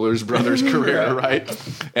part of the Blues Brothers' career, right?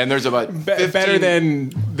 And there's about 15 Better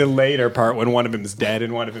than the later part when one of them's dead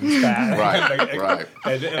and one of them's fat. Right.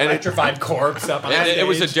 An electrified corpse up on And stage. it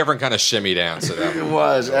was a different kind of shimmy dance. It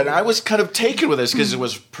was, and I was kind of taken with this because it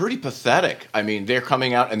was pretty pathetic. I mean, they're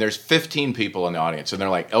coming out, and there's 15 people in the audience, and they're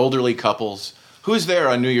like elderly couples. Who's there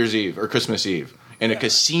on New Year's Eve or Christmas Eve in a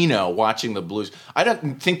casino watching the blues? I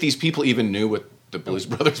don't think these people even knew what the Blues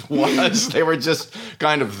Brothers was. They were just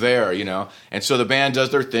kind of there, And so the band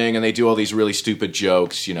does their thing, and they do all these really stupid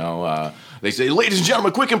jokes, they say, ladies and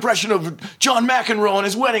gentlemen, a quick impression of John McEnroe on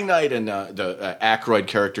his wedding night. And the Aykroyd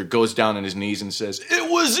character goes down on his knees and says,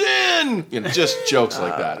 it was in! Just jokes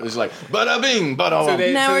like that. It was like, bada bing, bada So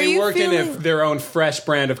they, Now, so are they you work in feeling- their own fresh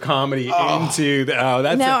brand of comedy into the. Oh,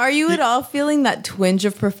 that's Now, are you at all feeling that twinge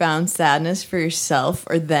of profound sadness for yourself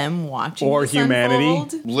or them watching Or this humanity?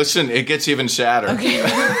 unfold? Listen, it gets even sadder.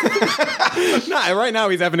 Nah, right now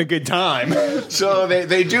he's having a good time. So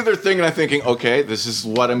they do their thing, and I'm thinking, okay, this is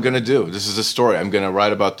what I'm going to do. This is a story. I'm going to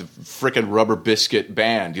write about the frickin' Rubber Biscuit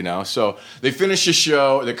band, So they finish the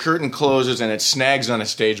show, the curtain closes, and it snags on a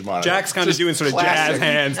stage monitor. Jack's kind of Just doing sort of classic. jazz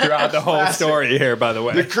hands throughout the whole Classic. story here, by the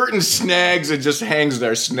way. The curtain snags and just hangs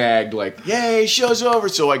there snagged, like, yay, show's over.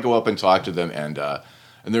 So I go up and talk to them, and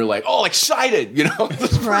they're like, all excited, This is the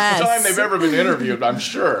first Press. time they've ever been interviewed, I'm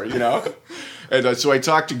sure, And so I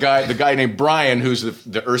talked to the guy named Brian, who's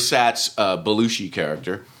the Ersatz Belushi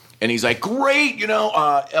character. And he's like, great,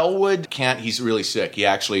 Elwood can't, he's really sick. He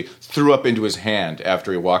actually threw up into his hand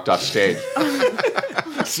after he walked off stage.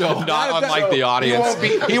 So Not unlike the audience.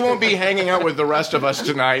 He won't be hanging out with the rest of us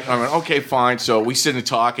tonight. I went, okay, fine. So we sit and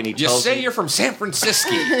talk, and he You tells say me, you're from San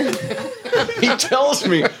Francisco. he tells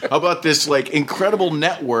me about this incredible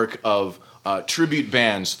network of tribute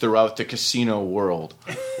bands throughout the casino world.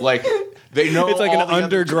 Like they know It's like all an the other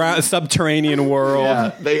underground, subterranean world.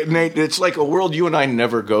 Yeah, it's like a world you and I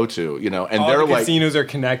never go to, And All they're the like, casinos are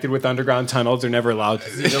connected with underground tunnels. They're never allowed to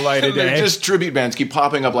see the light of they're day. just tribute bands keep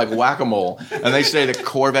popping up like whack-a-mole, and they say the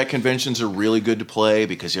Corvette conventions are really good to play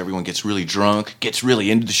because everyone gets really drunk, gets really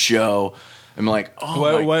into the show. I'm like,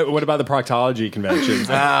 oh, What about the proctology conventions?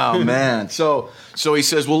 oh man. So he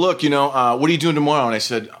says, well, look, what are you doing tomorrow? And I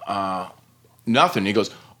said, nothing. He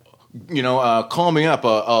goes, call me up.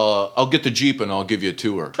 I'll get the Jeep and I'll give you a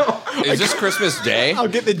tour. Is this Christmas Day? I'll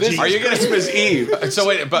get the Jeep. Are you getting Christmas Eve? So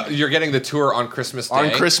wait, but you're getting the tour on Christmas Day?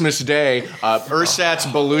 On Christmas Day, Ersatz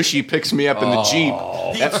Belushi picks me up in the Jeep.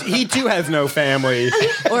 He too has no family.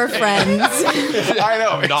 Or friends? I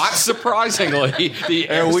know. Not surprisingly, the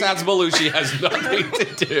And we- Ersatz Belushi has nothing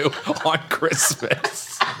to do on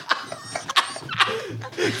Christmas.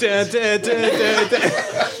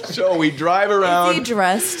 So we drive around. Is he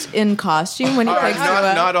dressed in costume when he picks you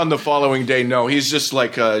up? Not on the following day. No, he's just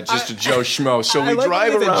like just a Joe Schmo. So I we like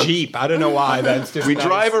drive it as around. a Jeep. I don't know why. That's just We nice.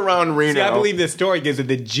 drive around Reno. See, I believe this story gives it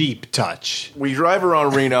the Jeep touch. We drive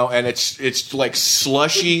around Reno, and it's like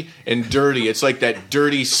slushy and dirty. It's like that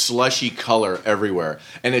dirty, slushy color everywhere,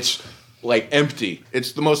 and it's like empty.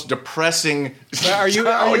 It's the most depressing. Are you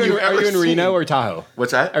town you've ever in Reno seen. or Tahoe?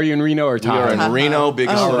 What's that? Are you in Reno or We are Tahoe? in Reno,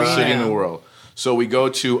 biggest Oh, city in Reno. the world. So we go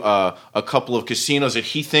to a couple of casinos that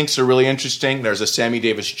he thinks are really interesting. There's a Sammy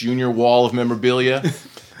Davis Jr. wall of memorabilia.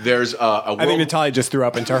 There's I think Natalia just threw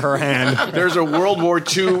up into her hand. There's a World War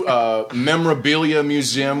II memorabilia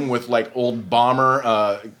museum with like old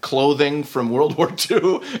bomber clothing from World War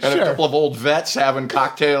II and a couple of old vets having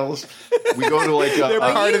cocktails. We go to like They're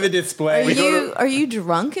part of the Are display. you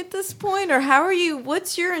drunk at this point, or how are you?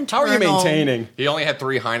 What's your How internal? are you maintaining? He only had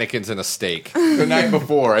 3 Heinekens and a steak. the night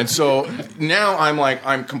before. And so now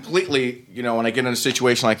I'm completely, when I get in a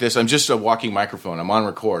situation like this, I'm just a walking microphone. I'm on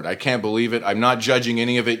record. I can't believe it. I'm not judging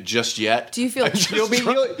any of it just yet. Do you feel?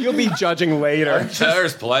 You'll be judging later.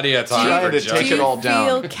 There's plenty of time Trying for to judging. take Do it you all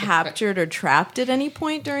down. feel captured or trapped at any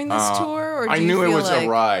point during this tour? Or do I you knew it feel was like, a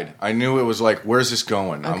ride. I knew it was like, where's this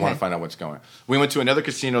going? I Okay. want to find out what's going. We went to another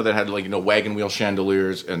casino that had wagon wheel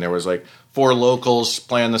chandeliers, and there was like 4 locals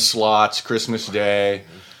playing the slots Christmas Day,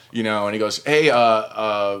 and he goes, hey,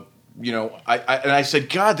 I said,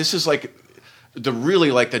 God, this is like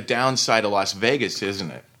the downside of Las Vegas,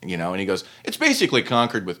 isn't it? And he goes, it's basically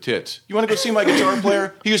Concord with tits. You want to go see my guitar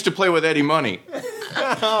player? He used to play with Eddie Money.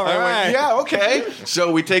 All I went, yeah, okay.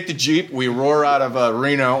 So we take the Jeep, we roar out of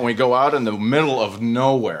Reno, and we go out in the middle of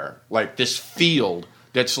nowhere, like this field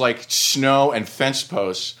that's like snow and fence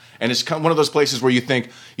posts. And it's one of those places where you think,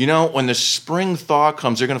 when the spring thaw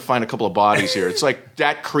comes, they're going to find a couple of bodies here. It's like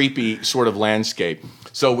that creepy sort of landscape.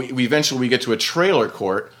 So we eventually get to a trailer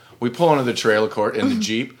court. We pull into the trailer court in the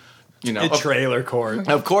Jeep. A trailer court.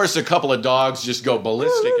 Of course, a couple of dogs just go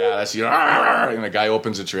ballistic at us. And the guy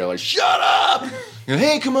opens the trailer. Shut up! And,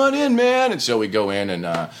 hey, come on in, man. And so we go in,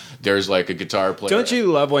 and there's like a guitar player. Don't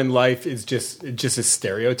you love when life is just a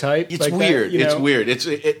stereotype? It's like that, weird. you know? It's weird.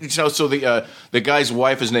 So the guy's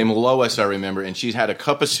wife is named Lois, I remember, and she's had a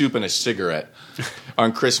cup of soup and a cigarette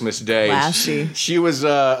on Christmas Day. Classy. She was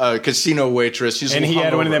a casino waitress. She's And he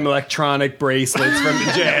had one of hungover. them electronic bracelets from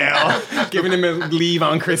the jail, giving him a leave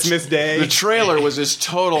on Christmas Day. The trailer was this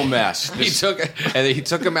total mess. He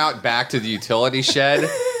took him out back to the utility shed.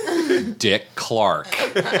 Dick Clark.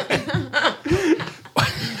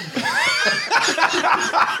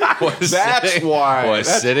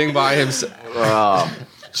 sitting by himself.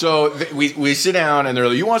 So we sit down, and they're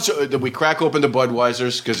like, "You want?" We crack open the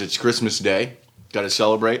Budweisers because it's Christmas Day. Got to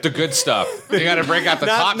celebrate The good stuff. You got to break out the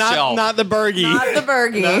top shelf. Not the Bergie. Not the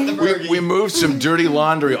Bergie. We moved some dirty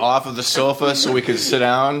laundry off of the sofa so we could sit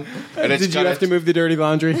down. And Did you have to move the dirty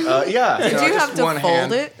laundry? Yeah. Did you have to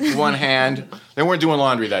fold it? One hand. They weren't doing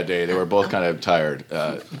laundry that day. They were both kind of tired.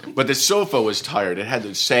 But the sofa was tired. It had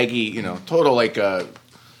the saggy, total like,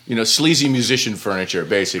 sleazy musician furniture,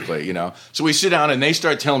 basically, So we sit down and they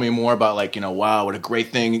start telling me more about like, wow, what a great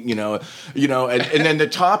thing, and then the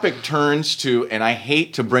topic turns to, and I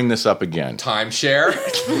hate to bring this up again. Timeshare.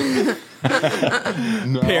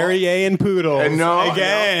 Perrier and Poodles.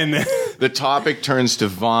 Again. The topic turns to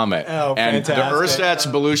vomit. Oh, and fantastic. the Ersatz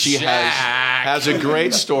Belushi has a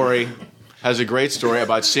great story. Has a great story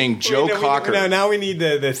about seeing Joe Cocker. Now we need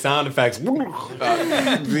the sound effects. The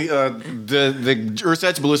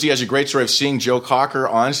Ersatz Belushi has a great story of seeing Joe Cocker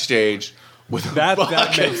on stage with a That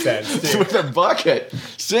bucket, makes sense, too. with a bucket,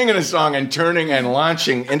 singing a song and turning and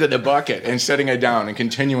launching into the bucket and setting it down and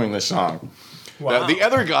continuing the song. Wow. The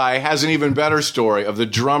other guy has an even better story of the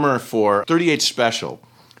drummer for 38 Special.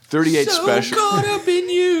 38 Special. Caught up in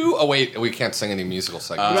you. Oh wait, we can't sing any musical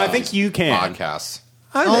segments. I think you can. Podcasts.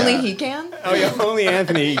 Only he can? Oh yeah, only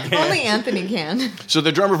Anthony can. Only Anthony can. So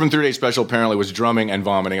the drummer from 38 Special apparently was drumming and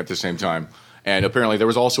vomiting at the same time. And apparently there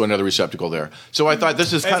was also another receptacle there. So I thought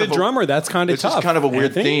this is kind As a drummer, that's kind of tough. This is kind of a weird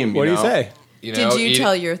Anthony? theme. What do you say? Did you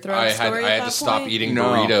tell your throat story I at had that to stop point? eating No.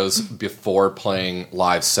 burritos before playing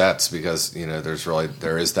live sets because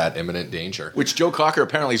there is that imminent danger. Which Joe Cocker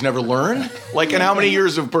apparently has never learned. Like in how many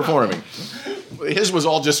years of performing? His was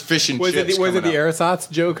all just fish and Was chips. it the Ersatz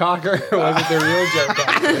Joe Cocker or was it the real Joe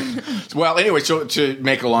Cocker? Well, anyway, so to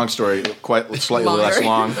make a long story quite slightly less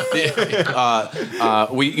long,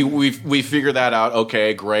 we figure that out.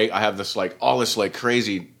 Okay, great. I have this all this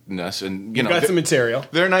craziness, and You got some material.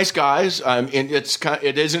 they're nice guys. And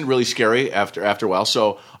it isn't really scary after a while.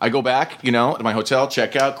 So I go back, to my hotel,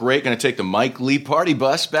 check out. Great, going to take the Mike Lee party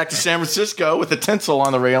bus back to San Francisco with the tinsel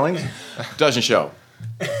on the railings. Doesn't show.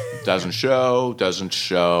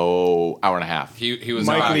 Hour and a half. He was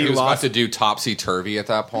Mike Lee about lost- to do Topsy Turvy at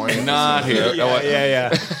that point. Not here.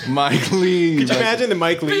 Yeah. Mike Lee. Could you imagine the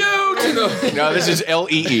Mike Lee? No, this is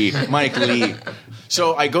Lee. Mike Lee.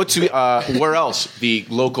 So I go to where else? The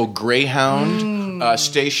local Greyhound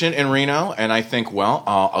station in Reno, and I think, well,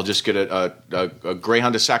 I'll just get a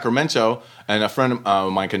Greyhound to Sacramento, and a friend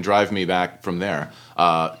of mine can drive me back from there.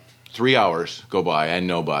 3 hours go by and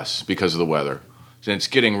no bus because of the weather. And it's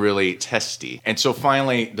getting really testy. And so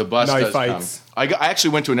finally, the bus does fights. come. I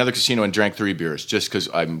actually went to another casino and drank 3 beers just because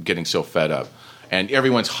I'm getting so fed up. And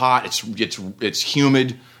everyone's hot. It's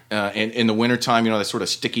humid in the wintertime, that sort of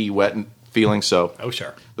sticky, wet feeling. So Oh,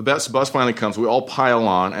 sure. the bus finally comes. We all pile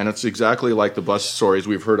on, and it's exactly like the bus stories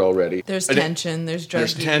we've heard already. There's And tension. There's drug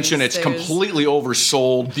There's use, tension. It's there's- completely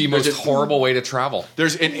oversold. The most horrible way to travel.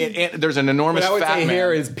 There's an enormous What I would fat say man.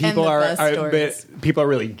 here is people the are bus stories. people are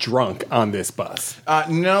really drunk on this bus.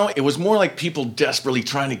 No, it was more like people desperately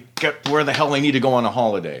trying to get where the hell they need to go on a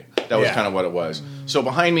holiday. That was Yeah. kind of what it was. So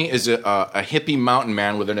behind me is a hippie mountain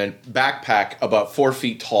man with a backpack about 4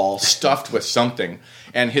 feet tall, stuffed with something,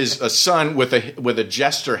 and his son with a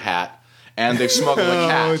jester hat. And they've smuggled a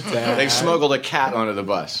cat. Dad. They've smuggled a cat onto the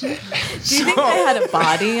bus. Do you think they had a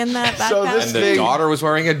body in that backpack? So this And the thing- daughter was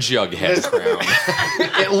wearing a Jughead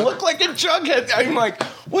crown. It looked like a jughead. I'm like,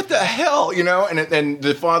 what the hell, And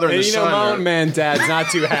the father and And the son. Mountain Man Dad's not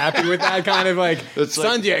too happy with that kind of It's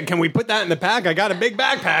son, can we put that in the pack? I got a big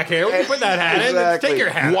backpack here. We can put that hat in. Let's take your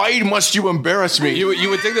hat. Why must you embarrass me? You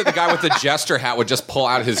would think that the guy with the jester hat would just pull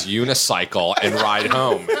out his unicycle and ride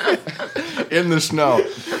home. in the snow.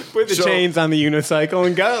 Put the chains on the unicycle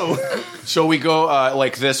and go. So we go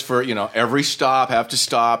like this for, every stop, have to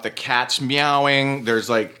stop. The cat's meowing. There's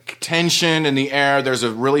tension in the air. There's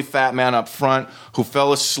a really fat man up front who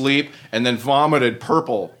fell asleep and then vomited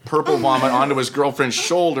purple vomit onto his girlfriend's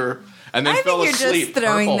shoulder. And then I fell think you're asleep. just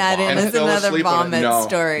throwing that in And as fell another asleep on it. vomit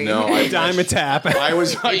story. No, I Dime a tap. I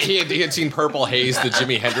was He had seen Purple Haze, the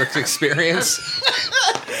Jimi Hendrix Experience.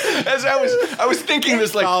 as I was thinking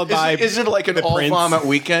this Followed by is it like an the all Prince. vomit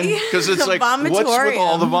weekend? Because it's like what's with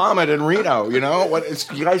all the vomit in Reno? You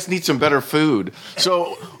guys need some better food.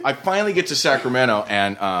 So I finally get to Sacramento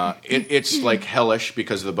and it's like hellish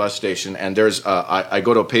because of the bus station. And there's I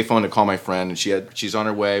go to a payphone to call my friend and she's on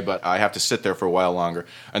her way, but I have to sit there for a while longer.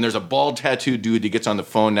 And there's a bald tattooed dude that gets on the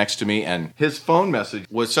phone next to me, and his phone message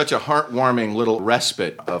was such a heartwarming little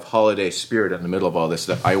respite of holiday spirit in the middle of all this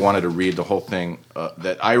that I wanted to read the whole thing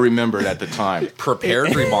that I remember remember it at the time.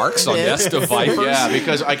 Prepared remarks on Nest of Vipers. Yeah,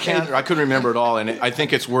 because I couldn't remember it all, and I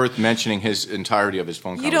think it's worth mentioning his entirety of his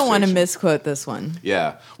phone conversation. You don't want to misquote this one.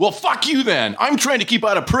 Yeah. Well, fuck you then. I'm trying to keep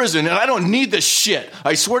out of prison, and I don't need this shit.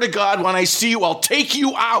 I swear to God, when I see you, I'll take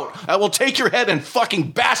you out. I will take your head and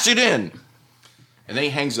fucking bash it in. And then he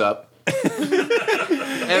hangs up.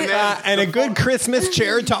 And a good Christmas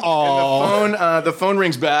cheer to all. The phone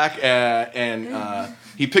rings back, and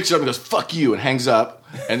he picks it up and goes, fuck you, and hangs up.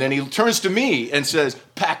 And then he turns to me and says,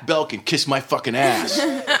 Pac Belkin, kiss my fucking ass.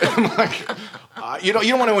 I'm like, you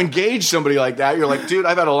don't want to engage somebody like that. You're like, dude,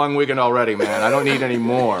 I've had a long weekend already, man. I don't need any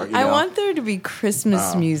more. I want there to be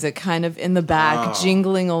Christmas music kind of in the back,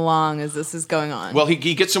 jingling along as this is going on. Well, he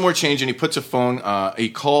gets some more change, and he puts a phone, he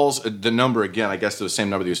calls the number again, I guess the same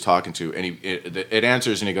number that he was talking to, and it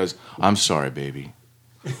answers, and he goes, I'm sorry, baby.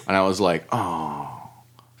 And I was like, oh,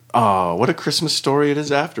 what a Christmas story it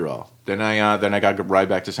is after all. Then I got to ride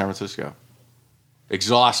back to San Francisco.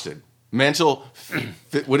 Exhausted. Mental,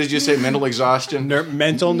 what did you say? Mental exhaustion?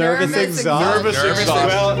 Mental nervous exhaustion. Nervous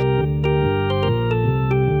exhaustion.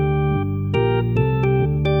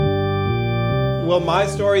 Well, my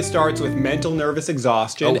story starts with mental nervous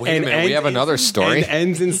exhaustion. Oh, wait a minute. We have another story? And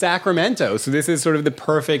ends in Sacramento. So this is sort of the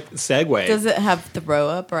perfect segue. Does it have throw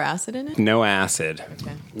up or acid in it? No acid.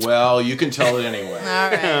 Okay. Well, you can tell it anyway. All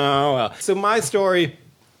right. Oh, well. So my story,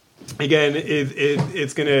 again,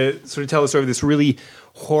 it's going to sort of tell the story of this really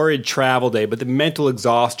horrid travel day, but the mental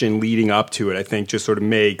exhaustion leading up to it, I think, just sort of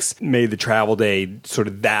made the travel day sort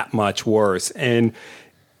of that much worse. And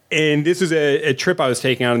this was a trip I was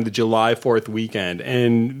taking on the July 4th weekend.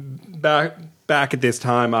 And back at this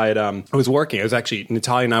time, I was working. I was actually,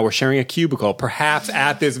 Natalia and I were sharing a cubicle, perhaps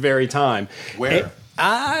at this very time. Where?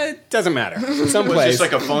 It doesn't matter. Was Someplace. this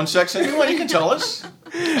like a phone sex scene? Well, you can tell us.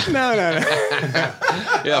 No.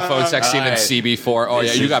 Yeah, phone sex scene in CB4. Oh,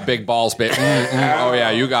 yeah, you got big balls, baby. Oh,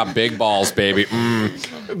 yeah, you got big balls, baby.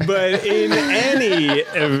 But in any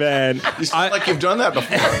event, You sound like you've done that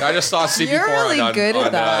before. I just saw CB4 You're really good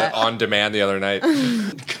at that. on demand the other night.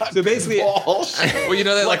 so basically, Balls. Well, you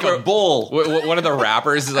know, they Like a bull. One of the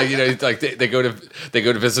rappers is like, you know, like they go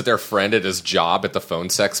to visit their friend at his job at the phone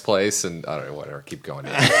sex place, and I don't know, whatever. Keep going.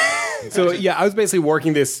 so yeah, I was basically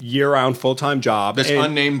working this year-round full-time job. This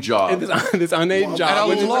unnamed job. This unnamed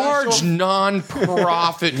job. At a large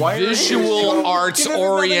non-profit visual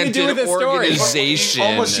arts-oriented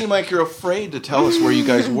organization. Almost seem like you're afraid to tell us where you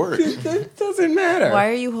guys work. It doesn't matter. Why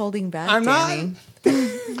are you holding back, I'm not- Danny?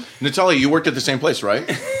 Natalia, you worked at the same place, right?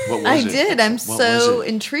 What was I it? did. I'm What so was it?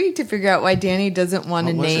 intrigued to figure out why Danny doesn't want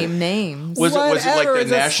to What was name it? names. Was it like Whatever, the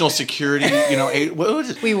it's a- national security? What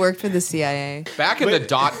was it? We worked for the CIA. Back in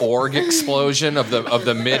the .org explosion of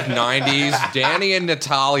the mid '90s, Danny and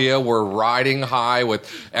Natalia were riding high with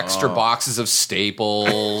extra boxes of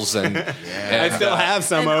Staples and I still have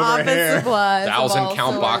some And over office here. supplies. of all 1,000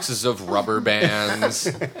 count sorts. boxes of rubber bands.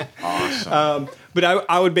 Awesome. But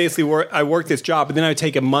I would basically work this job, but then I would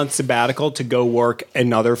take a month sabbatical to go work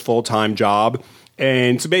another full-time job.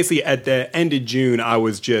 And so basically at the end of June, I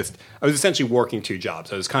was essentially working two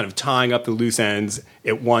jobs. I was kind of tying up the loose ends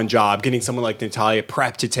at one job, getting someone like Natalia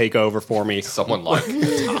prepped to take over for me Someone like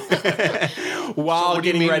while What do you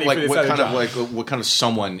getting mean? ready Like for this what other kind job. of what kind of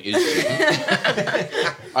someone is she?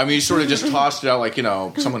 I mean, you sort of just tossed it out like, you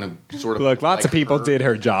know, someone who sort of Look, lots like of people her. did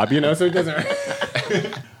her job, so it doesn't.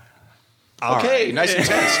 Okay, nice and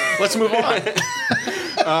tense. Let's move on.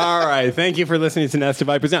 All right. Thank you for listening to Nest of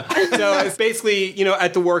Vipers. Now, so it's basically,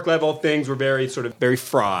 at the work level, things were very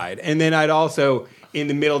fried. And then I'd also, in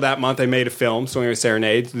the middle of that month, I made a film, Swinger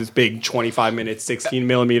Serenades, this big 25-minute,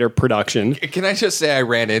 16-millimeter production. Can I just say I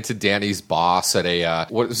ran into Danny's boss at a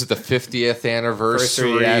what was it, the 50th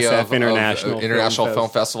anniversary SF of International Film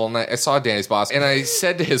Festival, and I saw Danny's boss, and I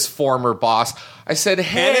said to his former boss, I said,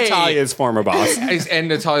 "Hey," And Natalia's former boss. and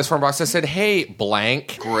Natalia's former boss, I said, "Hey,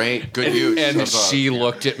 blank." Great, good use. And she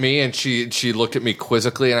looked at me, and she looked at me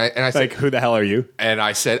quizzically, and I said, Like, who the hell are you? and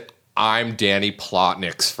I said, "I'm Danny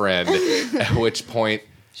Plotnick's friend." At which point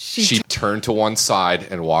she turned to one side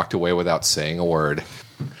and walked away without saying a word.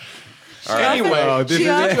 Anyway, this did you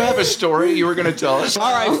have a story you were going to tell us?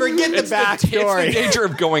 All right, forget the It's the backstory. danger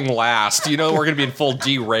of going last. We're going to be in full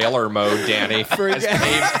derailer mode, Danny. As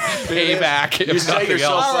payback. You If set nothing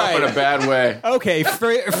yourself else. up in a bad way. Okay,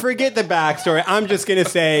 forget the backstory. I'm just going to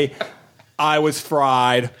say I was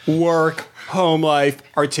fried. Work, home life,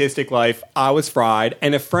 artistic life. I was fried.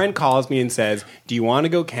 And a friend calls me and says, "Do you want to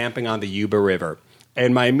go camping on the Yuba River?"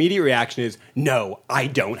 And my immediate reaction is, "No, I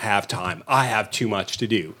don't have time. I have too much to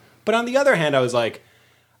do." But on the other hand, I was like,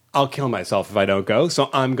 I'll kill myself if I don't go, so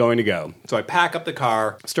I'm going to go. So I pack up the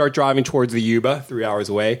car, start driving towards the Yuba, 3 hours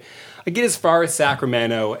away. I get as far as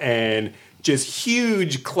Sacramento, and just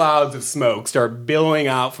huge clouds of smoke start billowing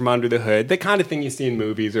out from under the hood. The kind of thing you see in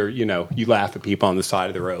movies, or, you laugh at people on the side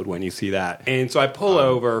of the road when you see that. And so I pull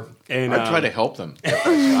over, and I try to help them.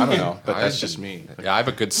 I don't know, but that's just me. Yeah, I have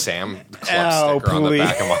a good Sam Club sticker on the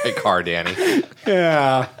back of my car, Danny.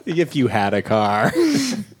 Yeah, if you had a car.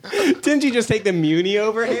 Didn't you just take the Muni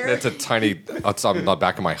over here? It's a tiny. It's on the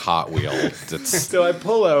back of my Hot Wheel. So I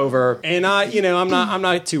pull over, and I'm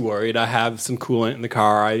not too worried. I have some coolant in the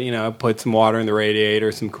car. I put some water in the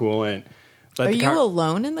radiator, some coolant. Are you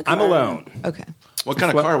alone in the car? I'm alone. Okay. What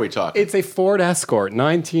kind of car are we talking? It's a Ford Escort,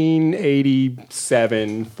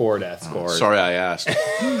 1987 Ford Escort. Sorry, I asked.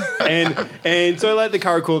 and so I let the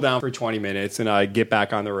car cool down for 20 minutes, and I get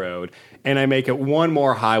back on the road, and I make it one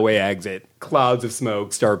more highway exit. Clouds of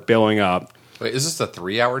smoke start billowing up. Wait, is this a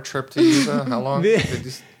 3-hour trip to Yuba? How long?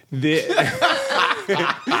 And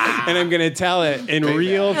I'm going to tell it in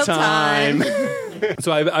real time.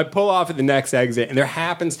 So I pull off at the next exit, and there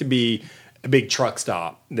happens to be a big truck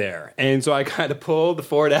stop there. And so I kind of pull the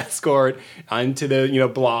Ford Escort onto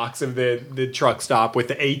the, blocks of the truck stop with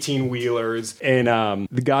the 18-wheelers. And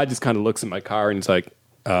the guy just kind of looks at my car and he's like,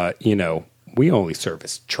 we only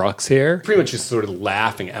service trucks here. Pretty much just sort of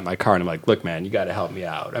laughing at my car. And I'm like, look, man, you got to help me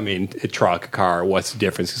out. I mean, a truck, a car, what's the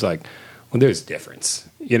difference? He's like, well, there's a difference,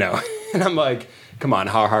 And I'm like, come on,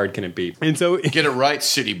 how hard can it be? And so get it right,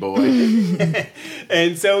 city boy.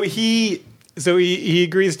 And so he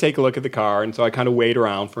agrees to take a look at the car, and so I kind of wait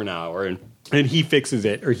around for an hour, and he fixes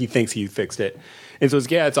it, or he thinks he fixed it. And so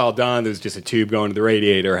it's all done. There's just a tube going to the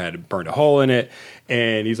radiator, had burned a hole in it,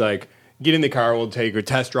 and he's like, get in the car, we'll take a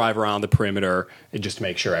test drive around the perimeter, and just to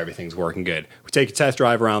make sure everything's working good. We take a test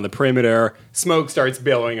drive around the perimeter, smoke starts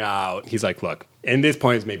billowing out. He's like, look, and this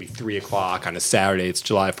point is maybe 3 o'clock on a Saturday, it's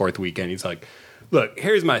July 4th weekend. He's like, look,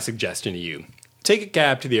 here's my suggestion to you. Take a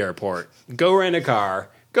cab to the airport, go rent a car,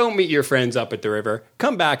 go meet your friends up at the river.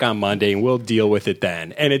 Come back on Monday and we'll deal with it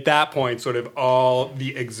then. And at that point, sort of all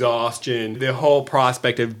the exhaustion, the whole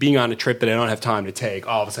prospect of being on a trip that I don't have time to take,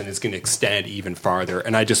 all of a sudden is going to extend even farther.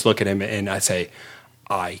 And I just look at him and I say,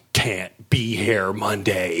 I can't be here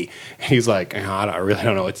Monday. He's like, I really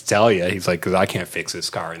don't know what to tell you. He's like, because I can't fix this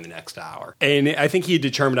car in the next hour. And I think he had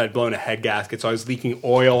determined I'd blown a head gasket, so I was leaking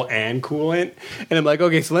oil and coolant. And I'm like,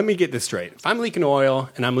 okay, so let me get this straight. If I'm leaking oil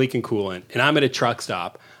and I'm leaking coolant and I'm at a truck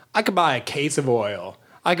stop, I could buy a case of oil,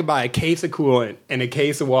 I could buy a case of coolant and a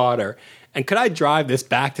case of water. And could I drive this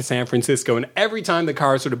back to San Francisco, and every time the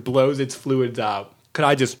car sort of blows its fluids out, could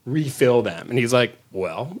I just refill them? And he's like,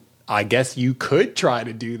 well, I guess you could try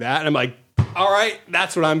to do that. And I'm like, all right,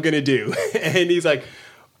 that's what I'm going to do. And he's like,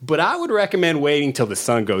 but I would recommend waiting till the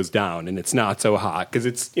sun goes down and it's not so hot, because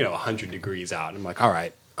it's, 100 degrees out. And I'm like, all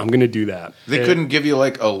right, I'm going to do that. They couldn't give you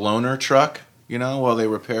like a loaner truck, while they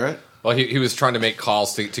repair it? Well, he was trying to make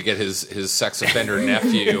calls to get his sex offender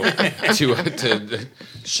nephew to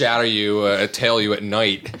shadow you, tail you at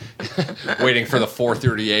night, waiting for the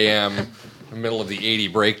 4:30 a.m. middle of the 80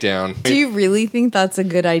 breakdown. Do you really think that's a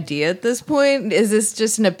good idea at this point? Is this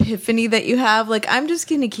just an epiphany that you have? Like, I'm just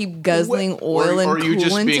going to keep guzzling oil and coolant. Or are you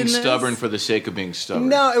just being in this? stubborn for the sake of being stubborn?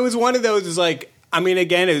 No, it was one of those,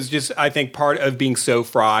 again, it was just, I think, part of being so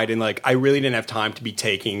fried, and I really didn't have time to be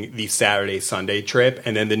taking the Saturday-Sunday trip,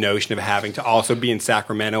 and then the notion of having to also be in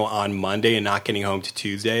Sacramento on Monday and not getting home to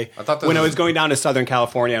Tuesday. When I was going down to Southern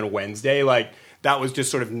California on Wednesday, that was just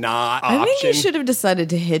sort of not option. I think you should have decided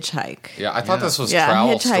to hitchhike. Yeah, I thought this was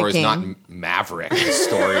travel stories, hitchhiking. not Maverick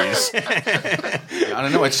stories. I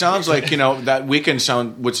don't know. It sounds like, that weekend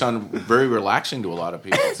would sound very relaxing to a lot of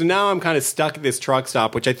people. So now I'm kind of stuck at this truck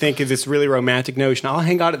stop, which I think is this really romantic notion. I'll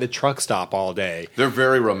hang out at the truck stop all day. They're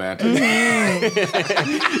very romantic. Filled with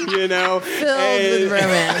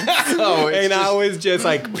romance. I was just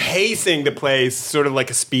pacing the place sort of like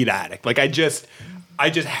a speed addict. I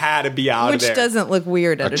just had to be out of there. Which doesn't look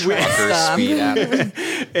weird at a truck stop. Speed addict.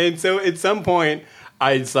 And so at some point,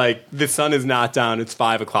 it's the sun is not down. It's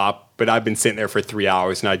 5 o'clock, but I've been sitting there for 3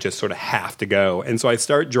 hours, and I just sort of have to go. And so I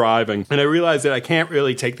start driving, and I realize that I can't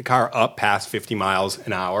really take the car up past 50 miles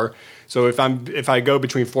an hour. So if I go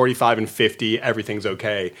between 45 and 50, everything's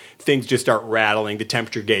okay. Things just start rattling. The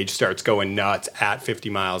temperature gauge starts going nuts at 50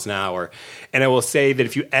 miles an hour. And I will say that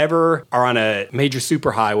if you ever are on a major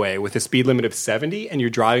superhighway with a speed limit of 70 and you're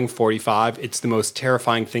driving 45, it's the most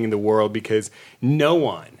terrifying thing in the world, because no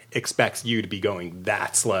one expects you to be going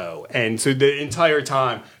that slow. And so the entire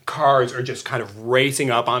time, cars are just kind of racing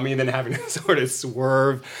up on me and then having to sort of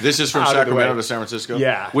swerve. This is from out of the Sacramento way. to San Francisco?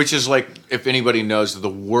 Yeah. Which is like, if anybody knows, the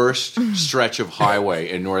worst stretch of highway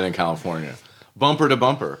in Northern California. Bumper to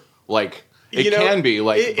bumper. Like, it can be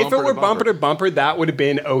like if it were bumper to bumper, that would have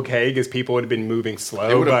been okay because people would have been moving slow.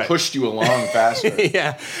 It would have pushed you along faster.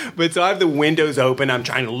 Yeah. But so I have the windows open. I'm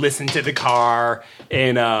trying to listen to the car.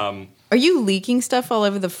 And Are you leaking stuff all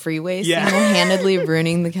over the freeway, Yeah. single-handedly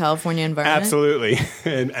ruining the California environment? absolutely.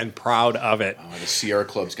 and proud of it. Oh, the Sierra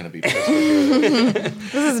Club's going to be pissed to hear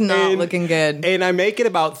this. This is not looking good. And I make it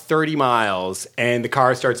about 30 miles, and the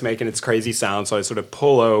car starts making its crazy sound. So I sort of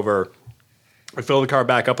pull over. I fill the car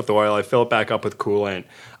back up with oil. I fill it back up with coolant.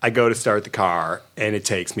 I go to start the car, and it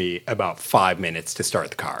takes me about 5 minutes to start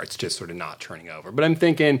the car. It's just sort of not turning over. But I'm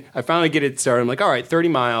thinking, I finally get it started. I'm like, all right, 30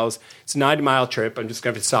 miles. It's a 90-mile trip. I'm just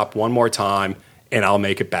going to stop one more time, and I'll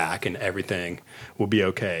make it back, and everything will be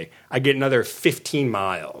okay. I get another 15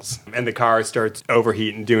 miles, and the car starts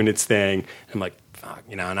overheating, doing its thing. I'm like, fuck,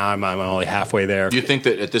 now I'm only halfway there. Do you think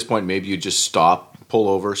that at this point maybe you just stop, pull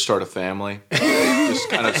over, start a family? Just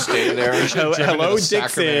kind of stay there? Hello, to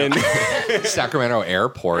Dixon. Sacramento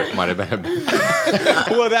Airport might have been.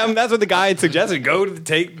 Well, that's what the guy had suggested. Go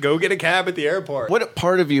get a cab at the airport. What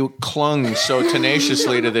part of you clung so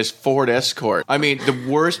tenaciously to this Ford Escort? I mean, the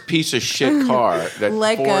worst piece of shit car that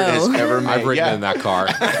Let Ford go. has ever made. I've ridden in that car.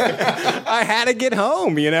 I had to get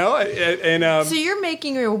home, and So you're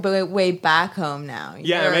making your way back home now.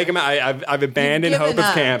 yeah, I've abandoned You've hope given of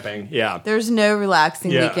up. camping. Yeah. There's no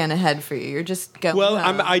relaxing Yeah. weekend ahead for you. You're just going Well,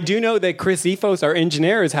 home. I do know that Chris Ephos, our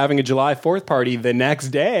engineer, is having a July 4th party the next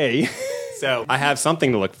day. So I have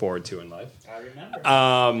something to look forward to in life. I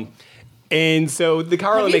remember. And so the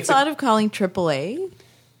car Have only you makes thought of calling AAA?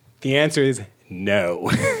 the answer is no.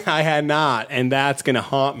 I had not, and that's going to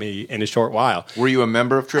haunt me in a short while. Were you a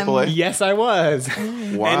member of AAA? Yes, I was. Wow.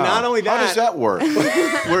 And not only that, How does that work?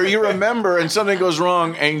 Where you're a member and something goes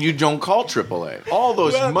wrong and you don't call AAA. All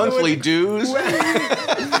those Well, monthly dues.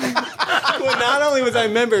 Well, not only was I a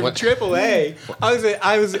member of AAA,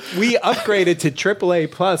 we upgraded to AAA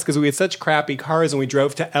Plus because we had such crappy cars and we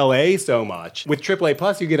drove to LA so much. With AAA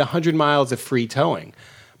Plus, you get 100 miles of free towing.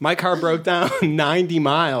 My car broke down 90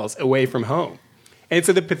 miles away from home. And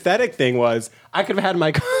so the pathetic thing was I could have had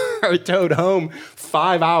my car towed home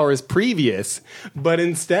 5 hours previous, but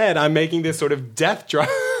instead I'm making this sort of death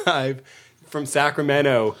drive from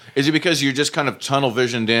Sacramento. Is it because you're just kind of tunnel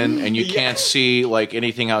visioned in and you can't see like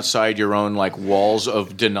anything outside your own like walls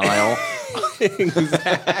of denial?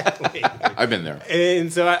 Exactly. I've been there.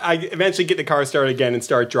 And so I eventually get the car started again and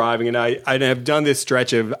start driving. And I have done this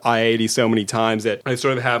stretch of I-80 so many times that I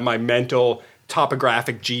sort of have my mental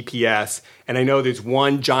topographic GPS. And I know there's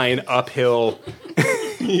one giant uphill,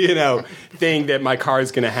 thing that my car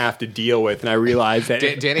is going to have to deal with. And I realize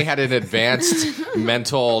that Danny had an advanced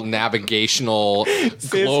mental navigational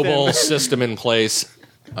global system in place,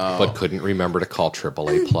 but couldn't remember to call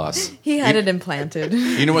AAA Plus. He had it implanted.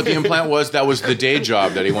 You know what the implant was? That was the day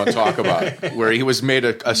job that he won't talk about, where he was made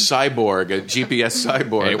a cyborg, a GPS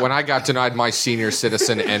cyborg. Hey, when I got denied my senior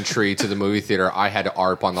citizen entry to the movie theater, I had to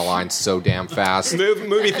ARP on the line so damn fast.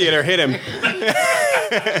 movie theater hit him.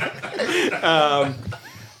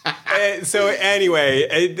 So anyway,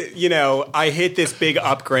 I hit this big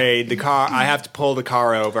upgrade. The car, I have to pull the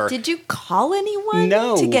car over. Did you call anyone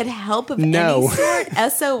No. to get help of No. any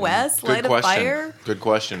sort? SOS? Light a fire? Good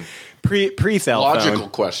question. Pre-cell phone. Logical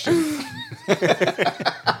question.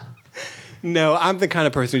 No, I'm the kind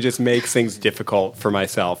of person who just makes things difficult for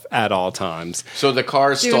myself at all times. So the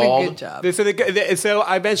car Doing stalled. a good job. So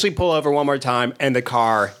I eventually pull over one more time, and the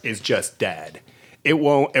car is just dead. It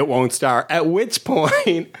won't start. At which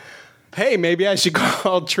point, hey, maybe I should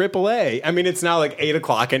call AAA. I mean, it's now like 8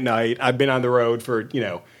 o'clock at night. I've been on the road for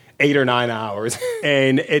 8 or 9 hours,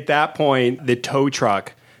 and at that point, the tow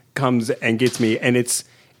truck comes and gets me, and it's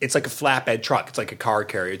like a flatbed truck. It's like a car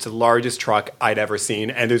carrier. It's the largest truck I'd ever seen,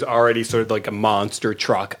 and there's already sort of like a monster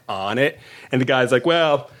truck on it. And the guy's like,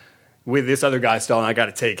 well, with this other guy stalling, I got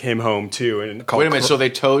to take him home too. And Wait a minute. So they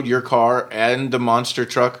towed your car and the monster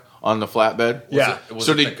truck on the flatbed? Yeah. Was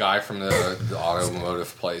So it did- the guy from the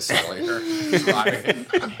automotive place later?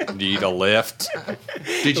 Need a lift?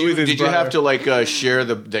 Did It was you his did you have brother. to share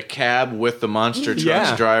the cab with the monster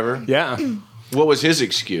truck's driver? Yeah. What was his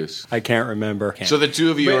excuse? I can't remember. So the two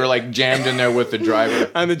of you are like jammed in there with the driver.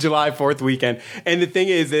 On the July 4th weekend. And the thing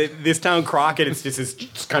is that this town Crockett, it's just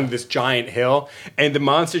it's kind of this giant hill. And the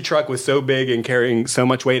monster truck was so big and carrying so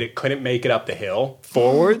much weight, it couldn't make it up the hill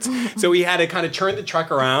forwards. So he had to kind of turn the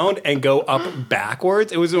truck around and go up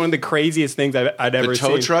backwards. It was one of the craziest things I'd ever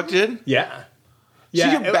seen. The tow truck did? Yeah. So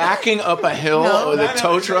you're backing up a hill with a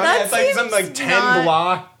tow truck? It's like some like 10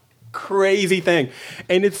 block crazy thing.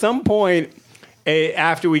 And at some point,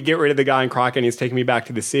 after we get rid of the guy in Crockett and he's taking me back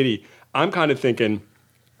to the city, I'm kind of thinking,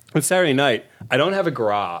 it's Saturday night, I don't have a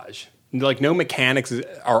garage. Like, no mechanics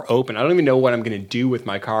are open. I don't even know what I'm going to do with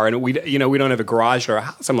my car. And we don't have a garage or a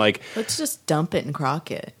house. I'm like, let's just dump it in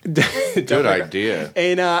Crockett. Good idea.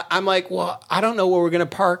 And I'm like, well, I don't know where we're going to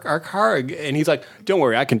park our car. And he's like, don't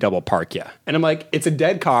worry, I can double park you. And I'm like, it's a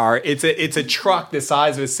dead car. It's a truck the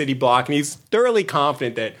size of a city block. And he's thoroughly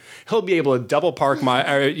confident that he'll be able to double park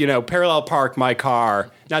parallel park my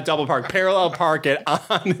car. Not double park, parallel park it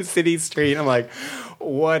on the city street. I'm like,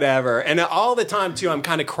 whatever. And all the time, too, I'm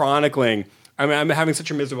kind of chronicling. I mean, I'm having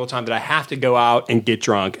such a miserable time that I have to go out and get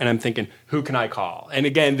drunk. And I'm thinking, who can I call? And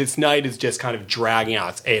again, this night is just kind of dragging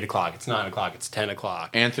out. It's 8 o'clock. It's 9 o'clock. It's 10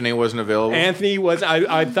 o'clock. Anthony wasn't available? Anthony was.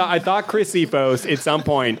 I thought Chris Cephos at some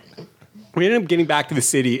point. We ended up getting back to the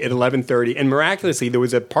city at 11:30. And miraculously, there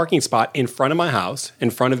was a parking spot in front of my house, in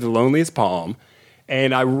front of the Loneliest Palm.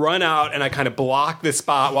 And I run out and I kind of block the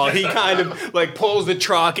spot while he kind of like pulls the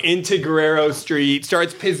truck into Guerrero Street,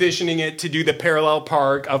 starts positioning it to do the parallel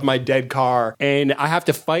park of my dead car. And I have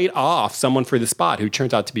to fight off someone for the spot who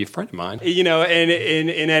turns out to be a friend of mine. You know, and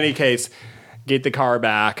in any case, get the car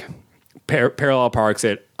back, parallel parks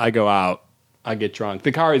it, I go out. I get drunk.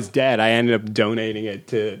 The car is dead. I ended up donating it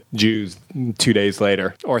to Jews 2 days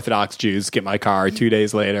later. Orthodox Jews get my car 2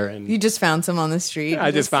 days later. And you just found some on the street.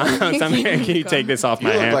 I just found some. Can you take this off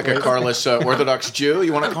my hand? You look like a carless Orthodox Jew.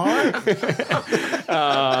 You want a car?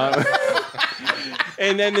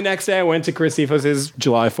 And then the next day I went to Chris Cephos'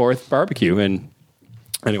 July 4th barbecue. And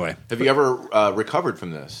anyway. Have you ever recovered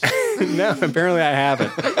from this? No, apparently I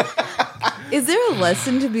haven't. Is there a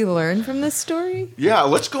lesson to be learned from this story? Yeah,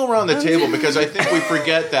 let's go around the table because I think we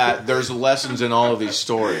forget that there's lessons in all of these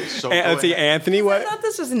stories. So let's see, Anthony, what? I thought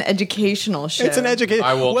this was an educational show. It's an education.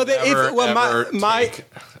 I will never take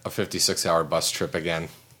a 56-hour bus trip again.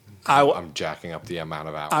 I'm jacking up the amount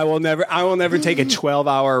of hours. I will never take a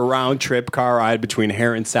 12-hour round trip car ride between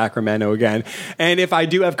here and Sacramento again. And if I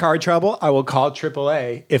do have car trouble, I will call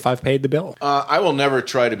AAA if I've paid the bill. I will never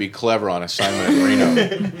try to be clever on assignment in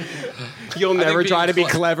Reno. You'll never try to be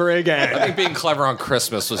clever again. I think being clever on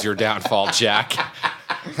Christmas was your downfall, Jack.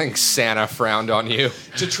 I think Santa frowned on you.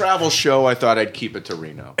 It's a travel show. I thought I'd keep it to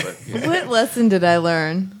Reno. But yeah. What lesson did I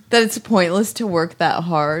learn? That it's pointless to work that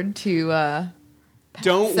hard to...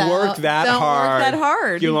 Don't work that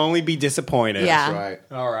hard. You'll only be disappointed. Yeah. That's right.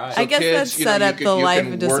 All right. I guess that's set up the life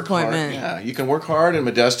of disappointment. Yeah, you can work hard in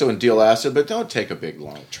Modesto and deal acid, but don't take a big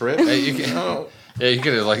long trip. Yeah, you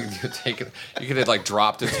could have like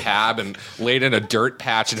dropped a tab and laid in a dirt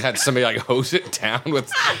patch and had somebody like hose it down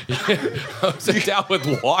with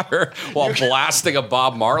water while blasting a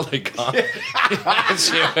Bob Marley concert.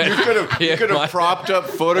 You could have propped up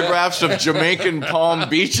photographs of Jamaican Palm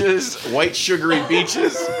beaches, white sugary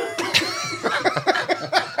beaches.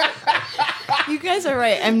 You guys are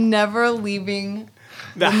right. I'm never leaving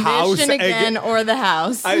the house again or the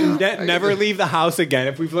house. I never leave the house again.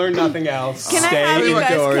 If we've learned nothing else, can stay I have you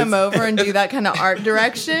guys indoors. come over and do that kind of art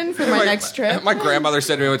direction for my next trip? My grandmother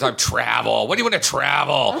said to me one time, travel. What do you want to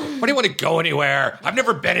travel? What do you want to go anywhere? I've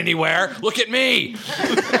never been anywhere. Look at me.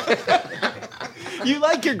 You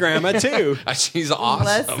like your grandma, too. She's awesome.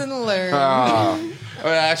 Lesson learned. I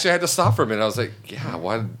actually had to stop for a minute. I was like, yeah,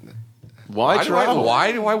 why travel?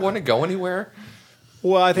 Why do I want to go anywhere?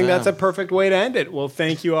 Well, I think that's a perfect way to end it. Well,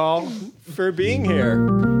 thank you all for being here.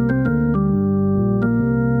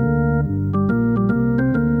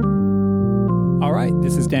 All right,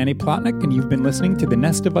 this is Danny Plotnick, and you've been listening to the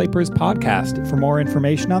Nest of Vipers podcast. For more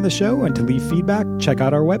information on the show and to leave feedback, check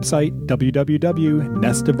out our website,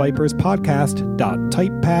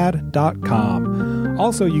 www.nestofvipersspodcast.typepad.com.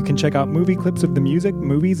 Also, you can check out movie clips of the music,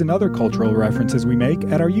 movies, and other cultural references we make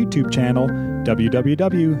at our YouTube channel,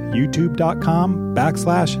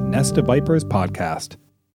 www.youtube.com/Nest of Vipers podcast.